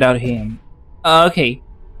return without him. Okay.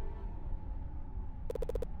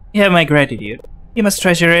 You have my gratitude. You must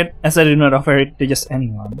treasure it, as I do not offer it to just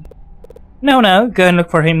anyone. No, go and look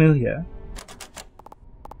for him, will ya?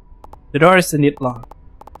 The door is indeed locked.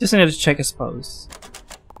 Just need to check, I suppose.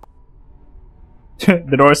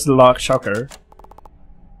 The door is locked, shocker.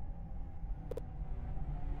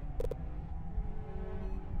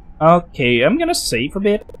 Okay, I'm gonna save a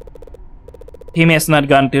bit. Timmy has not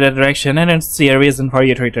gone to that direction, and I don't see a reason for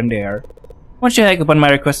you to return there. Won't you act upon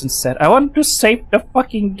my request instead? I want to save the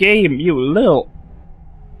fucking game, you little...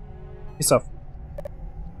 Piece of...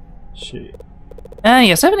 shit.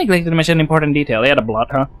 Yes, I've neglected to mention an important detail. Yeah, the blood,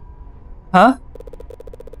 huh? Huh?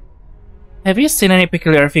 Have you seen any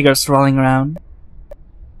peculiar figures rolling around?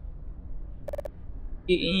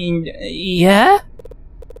 Yeah?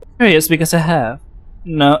 Curious, because I have.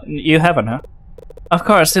 No, you haven't, huh? Of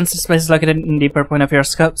course, since this place is located in the deeper point of your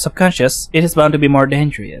subconscious, it is bound to be more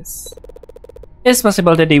dangerous. It is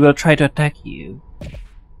possible that they will try to attack you.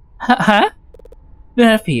 Huh? Do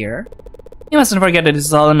not fear. You mustn't forget that this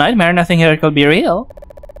is all a nightmare, nothing here could be real.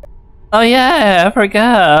 Oh yeah, I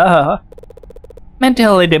forgot.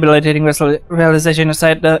 Mentally debilitating realization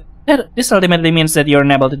aside, this ultimately means that you're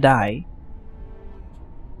unable to die.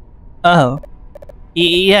 Oh.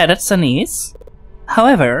 Yeah, that's a niece.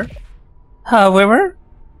 However, the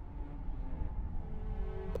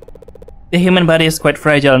human body is quite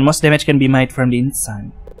fragile and most damage can be made from the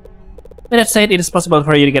inside. With that said, it is possible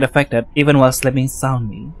for you to get affected, even while sleeping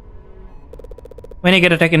soundly. When you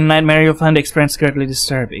get attacked in a nightmare, you'll find the experience greatly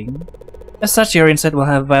disturbing. As such, your inside will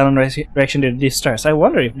have violent reaction to distress. I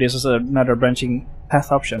wonder if this is another branching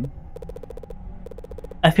path option.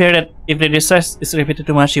 I fear that if the distress is repeated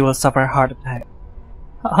too much, you will suffer a heart attack.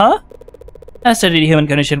 Huh? I've studied the human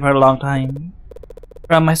condition for a long time.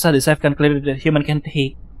 From my studies, I've concluded that human can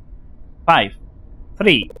take 5,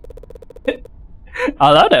 3.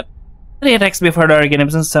 I love that. 3 attacks before the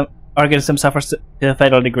organism suffers to a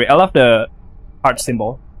fatal degree. I love the heart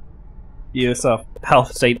symbol. Use of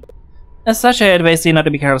health state. As such, I advise you not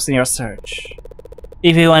to be careless in your search.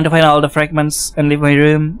 If you want to find all the fragments and leave my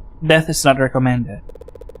room, death is not recommended.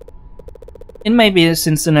 It may be a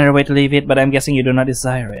sincere way to leave it, but I'm guessing you do not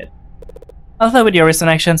desire it. Although with your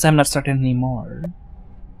recent actions, I'm not certain anymore.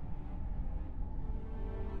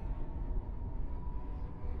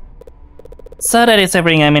 So that is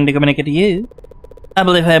everything I meant to communicate to you. I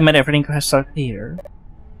believe I have made everything crystal clear.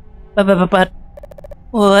 But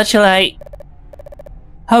what shall I...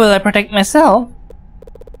 How will I protect myself?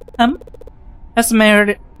 Has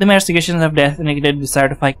the mere suggestion of death negated the desire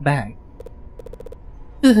to fight back?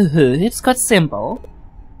 It's quite simple.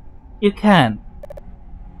 You can't.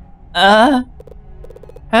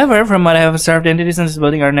 However, from what I have observed, entities in this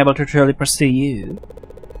building are unable to truly pursue you.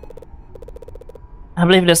 I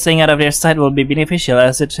believe that staying out of their sight will be beneficial,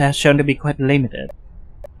 as it has shown to be quite limited.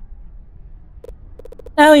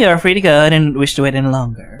 Now you are free to go. I didn't wish to wait any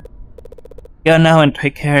longer. Go now and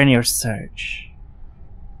take care in your search.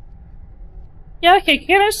 Yeah, okay,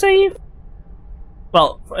 can I save?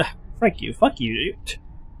 Well, frick you, fuck you.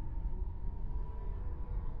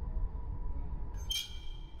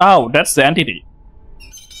 Oh, that's the entity.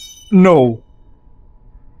 No.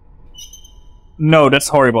 No, that's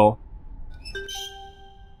horrible.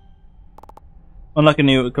 Unlock a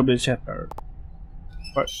new complete chapter.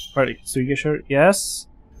 Party, so you sure? Yes?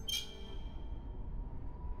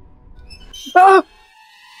 Ah!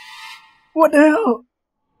 What the hell?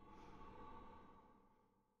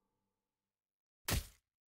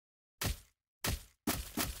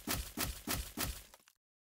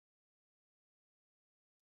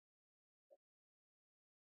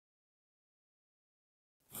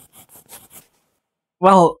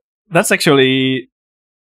 Well, that's actually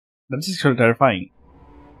terrifying.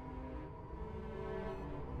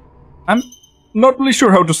 I'm not really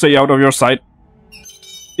sure how to stay out of your sight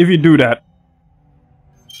if you do that.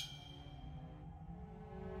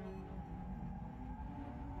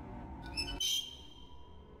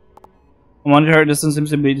 Monitor doesn't seem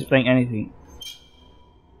to be displaying anything.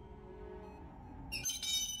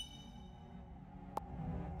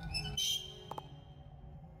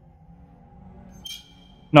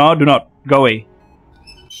 No, do not. Go away.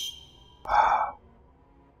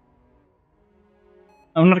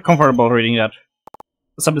 I'm not comfortable reading that.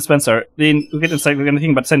 Sub dispenser. We get inside with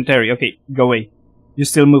anything but sanitary. Okay, go away. You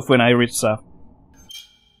still move when I read stuff.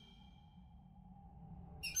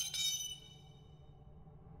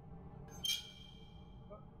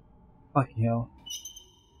 Fucking hell.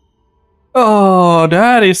 Oh,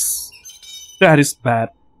 that is bad.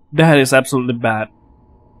 That is absolutely bad.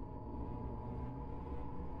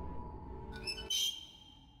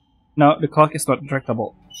 No, the clock is not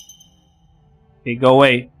retractable. Okay, go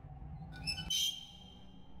away.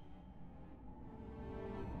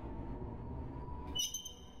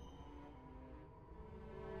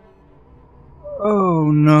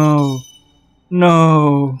 Oh no.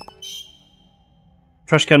 No.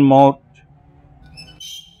 Trash can mold.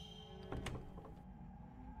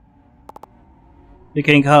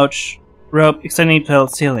 Decaying couch. Rope extending to the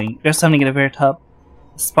ceiling. There's something at the very top.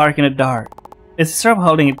 A spark in the dark. Is this rope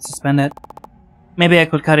holding it suspended? Maybe I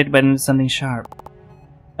could cut it by something sharp.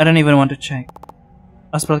 I don't even want to check.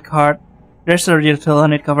 Hospital card. There's a util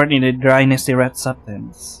on it covered in a dry, nasty red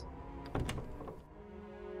substance.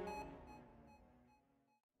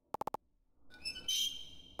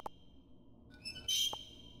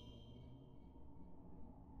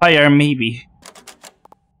 Fire, maybe.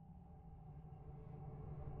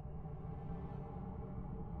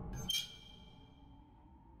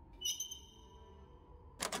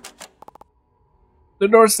 The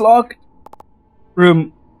door's locked.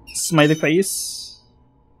 Room. Smiley face.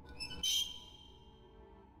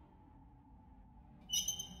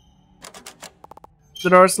 The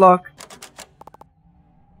door's locked.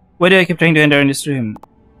 Why do I keep trying to enter in this room?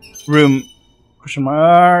 Room. Question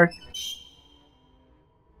mark.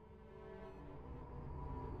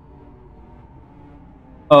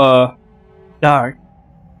 Dark.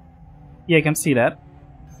 Yeah, I can see that.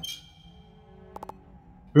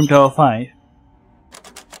 Room 205.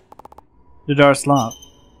 The door's locked.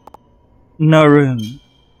 No room.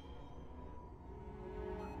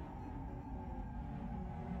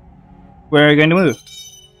 Where are you going to move?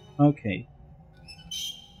 Okay.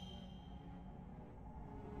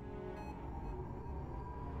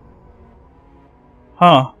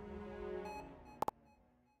 Huh.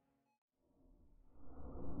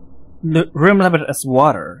 The room labeled as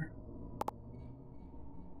water.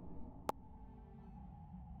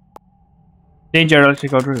 Danger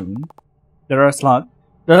electrical room. The door is locked.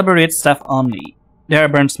 The library reads staff only. There are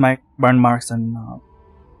burn marks on the knob.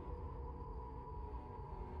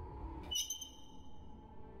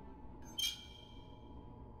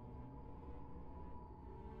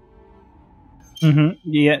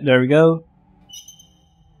 Yeah, there we go.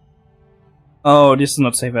 Oh, this is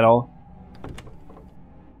not safe at all.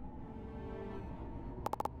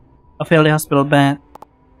 A failed hospital bed.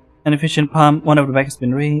 An efficient pump. One of the bags has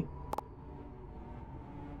been ripped.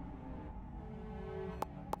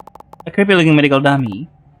 A creepy looking medical dummy.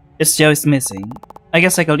 Its jaw is missing. I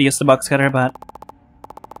guess I could use the box cutter, but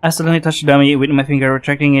I suddenly touched the dummy with my finger,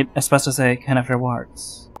 retracting it as fast as I can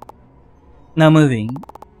afterwards. Now moving.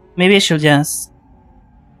 Maybe I should just...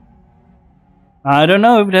 I don't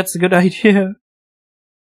know if that's a good idea.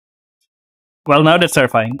 Well, now that's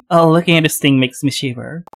terrifying. Oh, looking at this thing makes me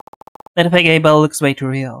shiver. That fake eyeball looks way too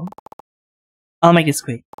real. I'll make this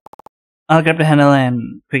quick. I'll grab the handle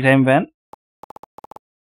and quick time vent.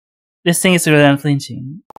 This thing is really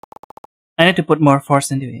unflinching. I need to put more force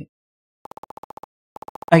into it.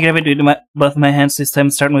 I grab it with both my hands this time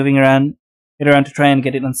and start moving it around to try and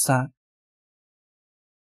get it unstuck.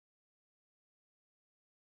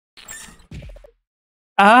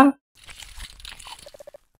 Ah?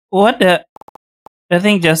 What the? The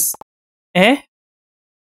thing just... Eh?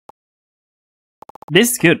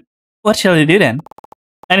 This is good. What shall we do then?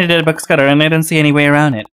 I need a box cutter and I don't see any way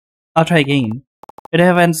around it. I'll try again. If I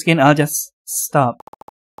have skin, I'll just stop.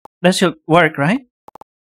 That should work, right?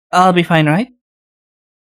 I'll be fine, right?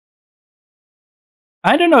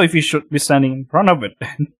 I don't know if you should be standing in front of it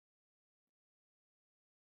then.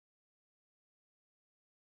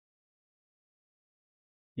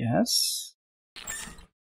 Yes.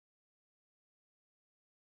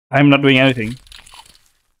 I'm not doing anything.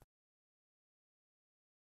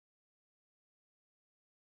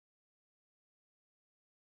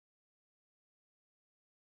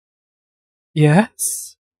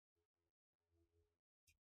 Yes.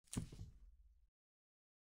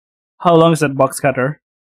 How long is that box cutter?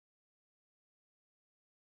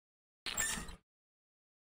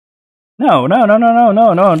 No,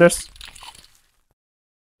 there's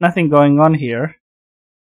nothing going on here.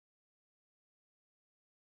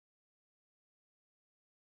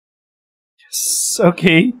 Yes,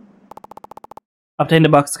 okay. Obtain the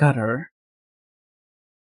box cutter.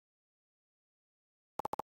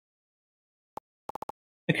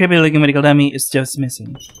 A creepy looking medical dummy is just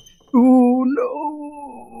missing. Oh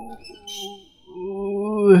no!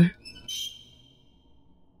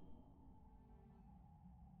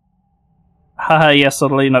 Haha, yes,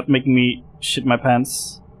 totally not making me shit my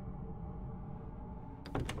pants.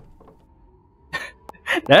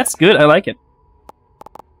 That's good, I like it.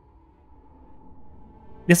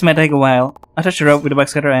 This might take a while. I touched the rope with the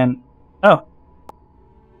box cutter and... Oh!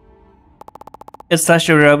 It's touched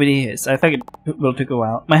the rope with ease. I think it will take a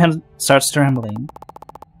while. My hand starts trembling.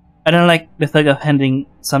 I don't like the thug of handling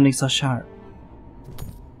something so sharp.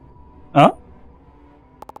 Oh?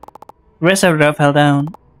 The rest of the rope fell down.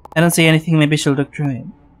 I don't see anything, maybe she'll look through it.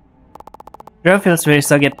 The rope feels very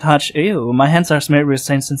soggy at touch. Ew, my hands are smeared with the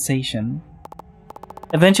same sensation.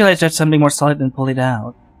 Eventually I touch something more solid and pull it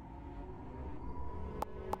out.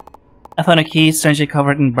 I found a key strangely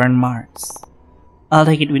covered in burn marks. I'll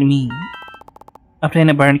take it with me. Obtain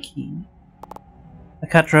a burn key. A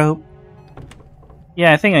cut rope.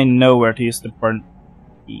 Yeah, I think I know where to use the burn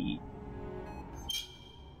key.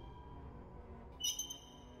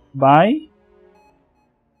 Bye?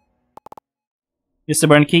 Use the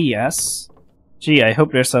burn key, yes. Gee, I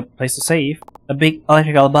hope there's a place to save. A big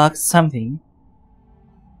electrical box, something.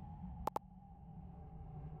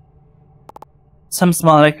 Some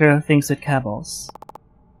small electrical things with cables.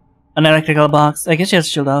 An electrical box, I guess you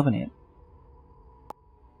should open it.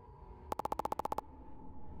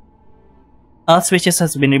 All switches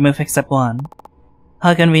has been removed except one.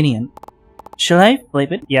 How convenient. Should I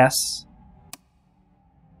flip it? Yes.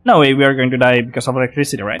 No way, we are going to die because of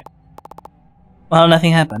electricity, right? Well,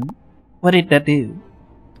 nothing happened. What did that do?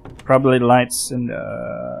 Probably lights in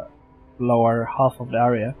the lower half of the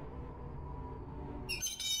area.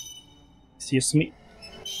 Excuse me.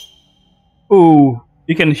 Ooh,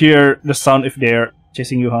 you can hear the sound if they're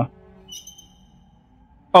chasing you, huh?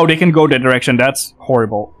 Oh, they can go that direction. That's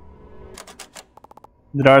horrible.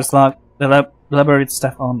 The door is locked. The laboratory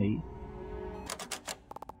staff only.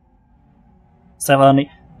 Staff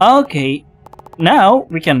only. Okay, now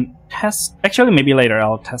we can test. Actually, maybe later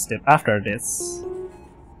I'll test it after this.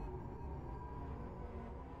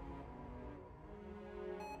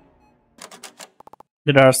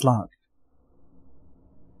 The door is locked.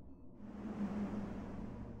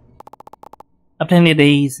 Obtain the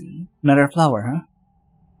daisy. Another flower, huh?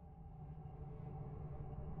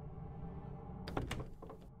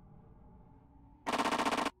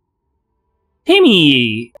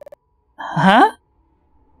 Timmy! Huh?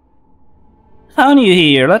 Found you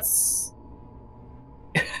here, let's...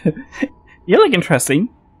 You look interesting.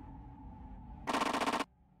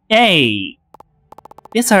 Hey!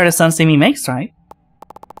 These are the sounds Timmy makes, right?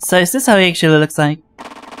 So is this how he actually looks like?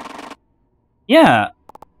 Yeah.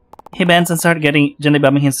 He bends and starts gently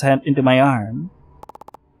bumping his head into my arm.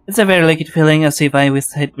 It's a very liquid feeling as if I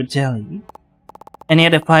was hit with jelly. And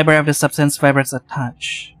yet the fiber of the substance vibrates at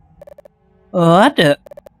touch. What the?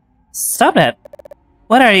 Stop that!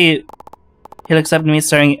 What are you? He looks up at me,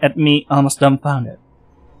 staring at me, almost dumbfounded.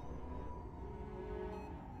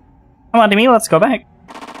 Come on, Timmy, let's go back.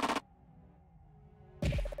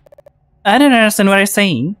 I don't understand what you're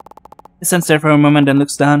saying. He stands there for a moment, then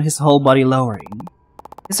looks down, his whole body lowering.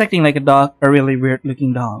 He's acting like a dog, a really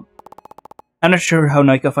weird-looking dog. I'm not sure how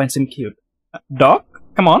Naiko finds him cute. Doc?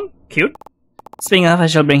 Come on, cute? Speaking of, I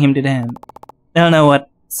shall bring him to them. They'll know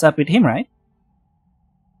what's up with him, right?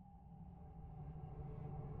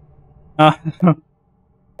 Uh,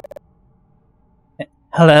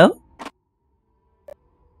 hello?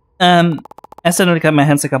 I suddenly cut my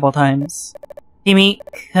hands a couple times. Timmy,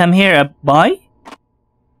 come here, a boy?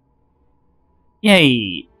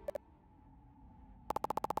 Yay.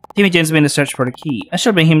 Timmy joins me in the search for the key. I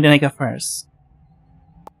shall bring him to Naiko first.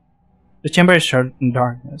 The chamber is shrouded in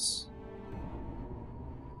darkness.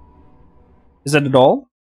 Is that the doll?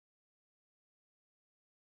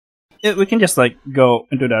 Yeah, we can just like go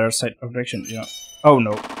into the other side of direction, you know. Oh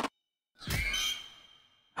no.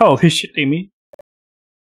 Holy shit, Timmy.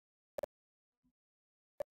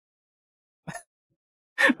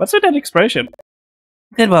 What's with that expression?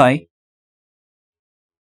 Goodbye.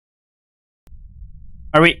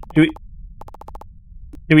 Do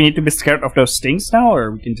we need to be scared of those things now,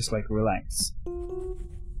 or we can just like relax?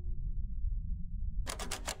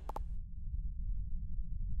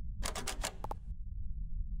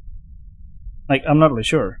 Like, I'm not really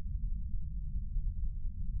sure.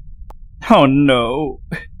 Oh no.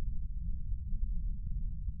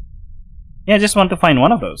 Yeah, I just want to find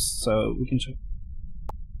one of those, so we can check.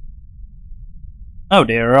 Oh,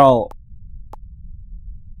 they're all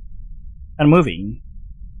unmoving.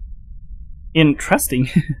 Interesting.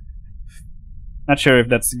 Not sure if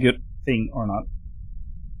that's a good thing or not.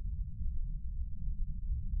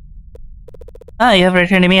 Ah, you have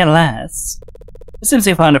returned to me at last. It seems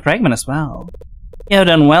you found a fragment as well. You have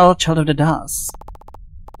done well, child of the dust.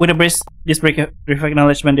 With this brief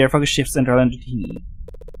acknowledgement, their focus shifts entirely onto Timmy.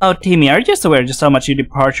 Oh, Timmy, are you just aware just how much your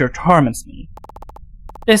departure torments me?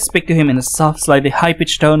 They speak to him in a soft, slightly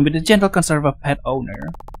high-pitched tone with the gentle concern of a pet owner.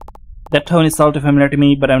 That tone is all too familiar to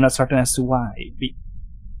me, but I'm not certain as to why.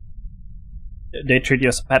 They treat you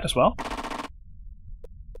as a pet as well?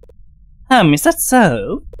 Is that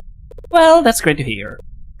so? Well, that's great to hear.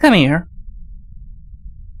 Come here.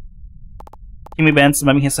 Timmy bends,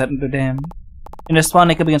 bumping his head into them. In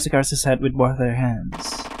response, Naiko begins to caress his head with both their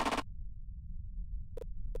hands.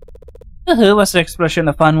 Was the explosion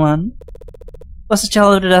a fun one? Was the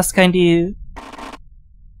child of the dust kind to you?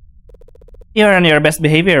 You were on your best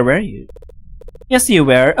behavior, were you? Yes, you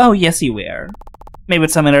were. Oh, yes, you were. Maybe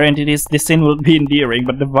with some other entities, this scene will be endearing,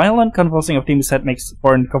 but the violent convulsing of Timmy's head makes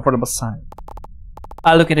for an uncomfortable sight.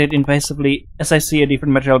 I look at it invasively as I see a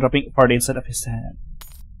different material dropping far inside of his head.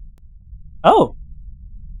 Oh!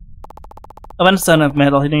 A one stone of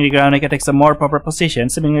metal hitting the ground, Naiko takes a more proper position,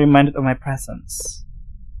 seemingly reminded of my presence.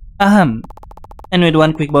 And with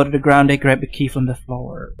one quick bow to the ground, I grab the key from the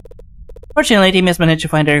floor. Fortunately, Timmy has managed to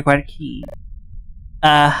find the required key.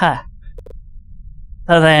 Aha!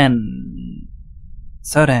 So then...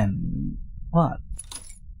 What?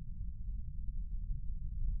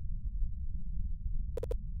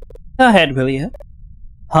 Go ahead, will you?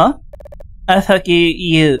 Huh? I thought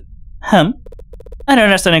you... I don't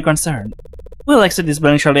understand your concern. We'll exit this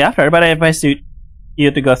building shortly after, but I advise you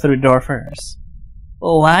to go through the door first.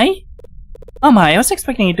 Why? Oh my, I was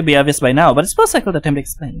expecting it to be obvious by now, but I suppose I could attempt to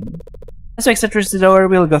explain. As we exit through the door,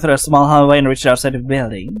 we'll go through a small hallway and reach the outside of the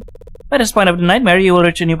building. By this point of the nightmare, you will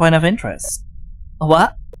reach a new point of interest.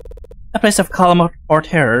 What? A place of calm or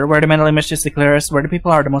terror, where the mental image is declared where the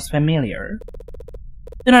people are the most familiar.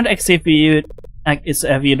 Do not act if you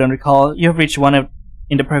don't recall. You have reached one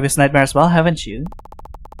in the previous nightmare as well, haven't you?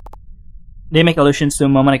 They make allusions to a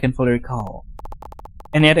moment I can fully recall.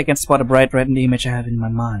 And yet I can spot a bright red in the image I have in my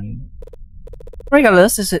mind.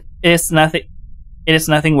 Regardless, it is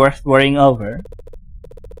nothing worth worrying over.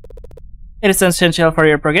 It is essential for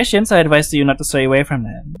your progression, so I advise you not to stray away from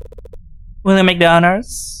them. Will you make the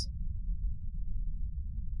honors?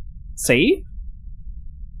 Save?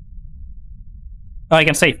 Oh, I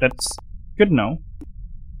can save, that's good to know.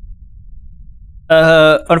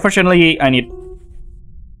 Unfortunately, I need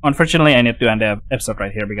to end the episode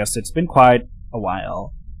right here because it's been quite a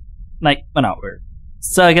while. Like, an hour.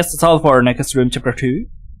 So I guess that's all for Naiko's Room Chapter 2.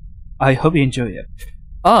 I hope you enjoy it.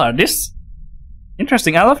 Oh, this...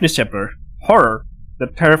 Interesting, I love this chapter. Horror. The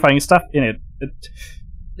terrifying stuff in it.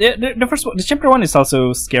 The first one, the chapter 1 is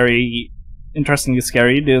also scary. Interestingly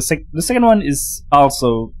scary. The second one is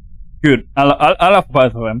also good. I love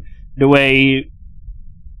both of them. The way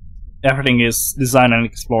everything is designed and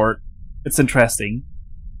explored. It's interesting.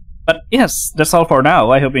 But yes, that's all for now.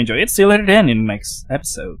 I hope you enjoy it. See you later then in the next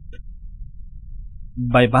episode.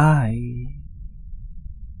 Bye bye.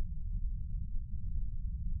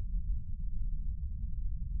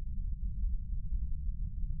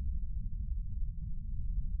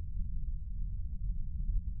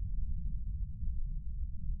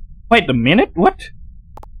 Wait a minute, what?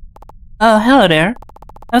 Oh, hello there.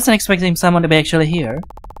 I wasn't expecting someone to be actually here.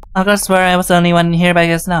 I could swear I was the only one here, but I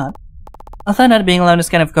guess not. I thought not being alone is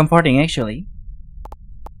kind of comforting, actually.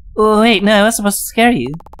 Oh, wait, no, I was supposed to scare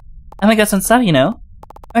you. I might got some stuff, you know.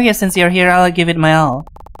 Okay, since you're here, I'll give it my all.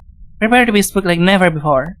 Prepare to be spooked like never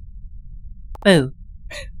before. Boo.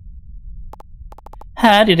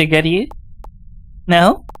 Ha, did I get you?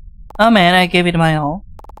 No? Oh man, I gave it my all.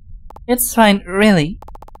 It's fine, really.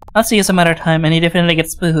 I'll see you some other time, and you definitely get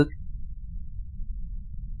spooked.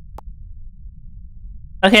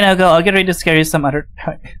 Okay, now go. I'll get ready to scare you some other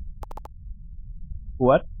time.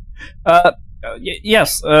 What?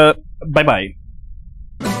 Yes, bye-bye.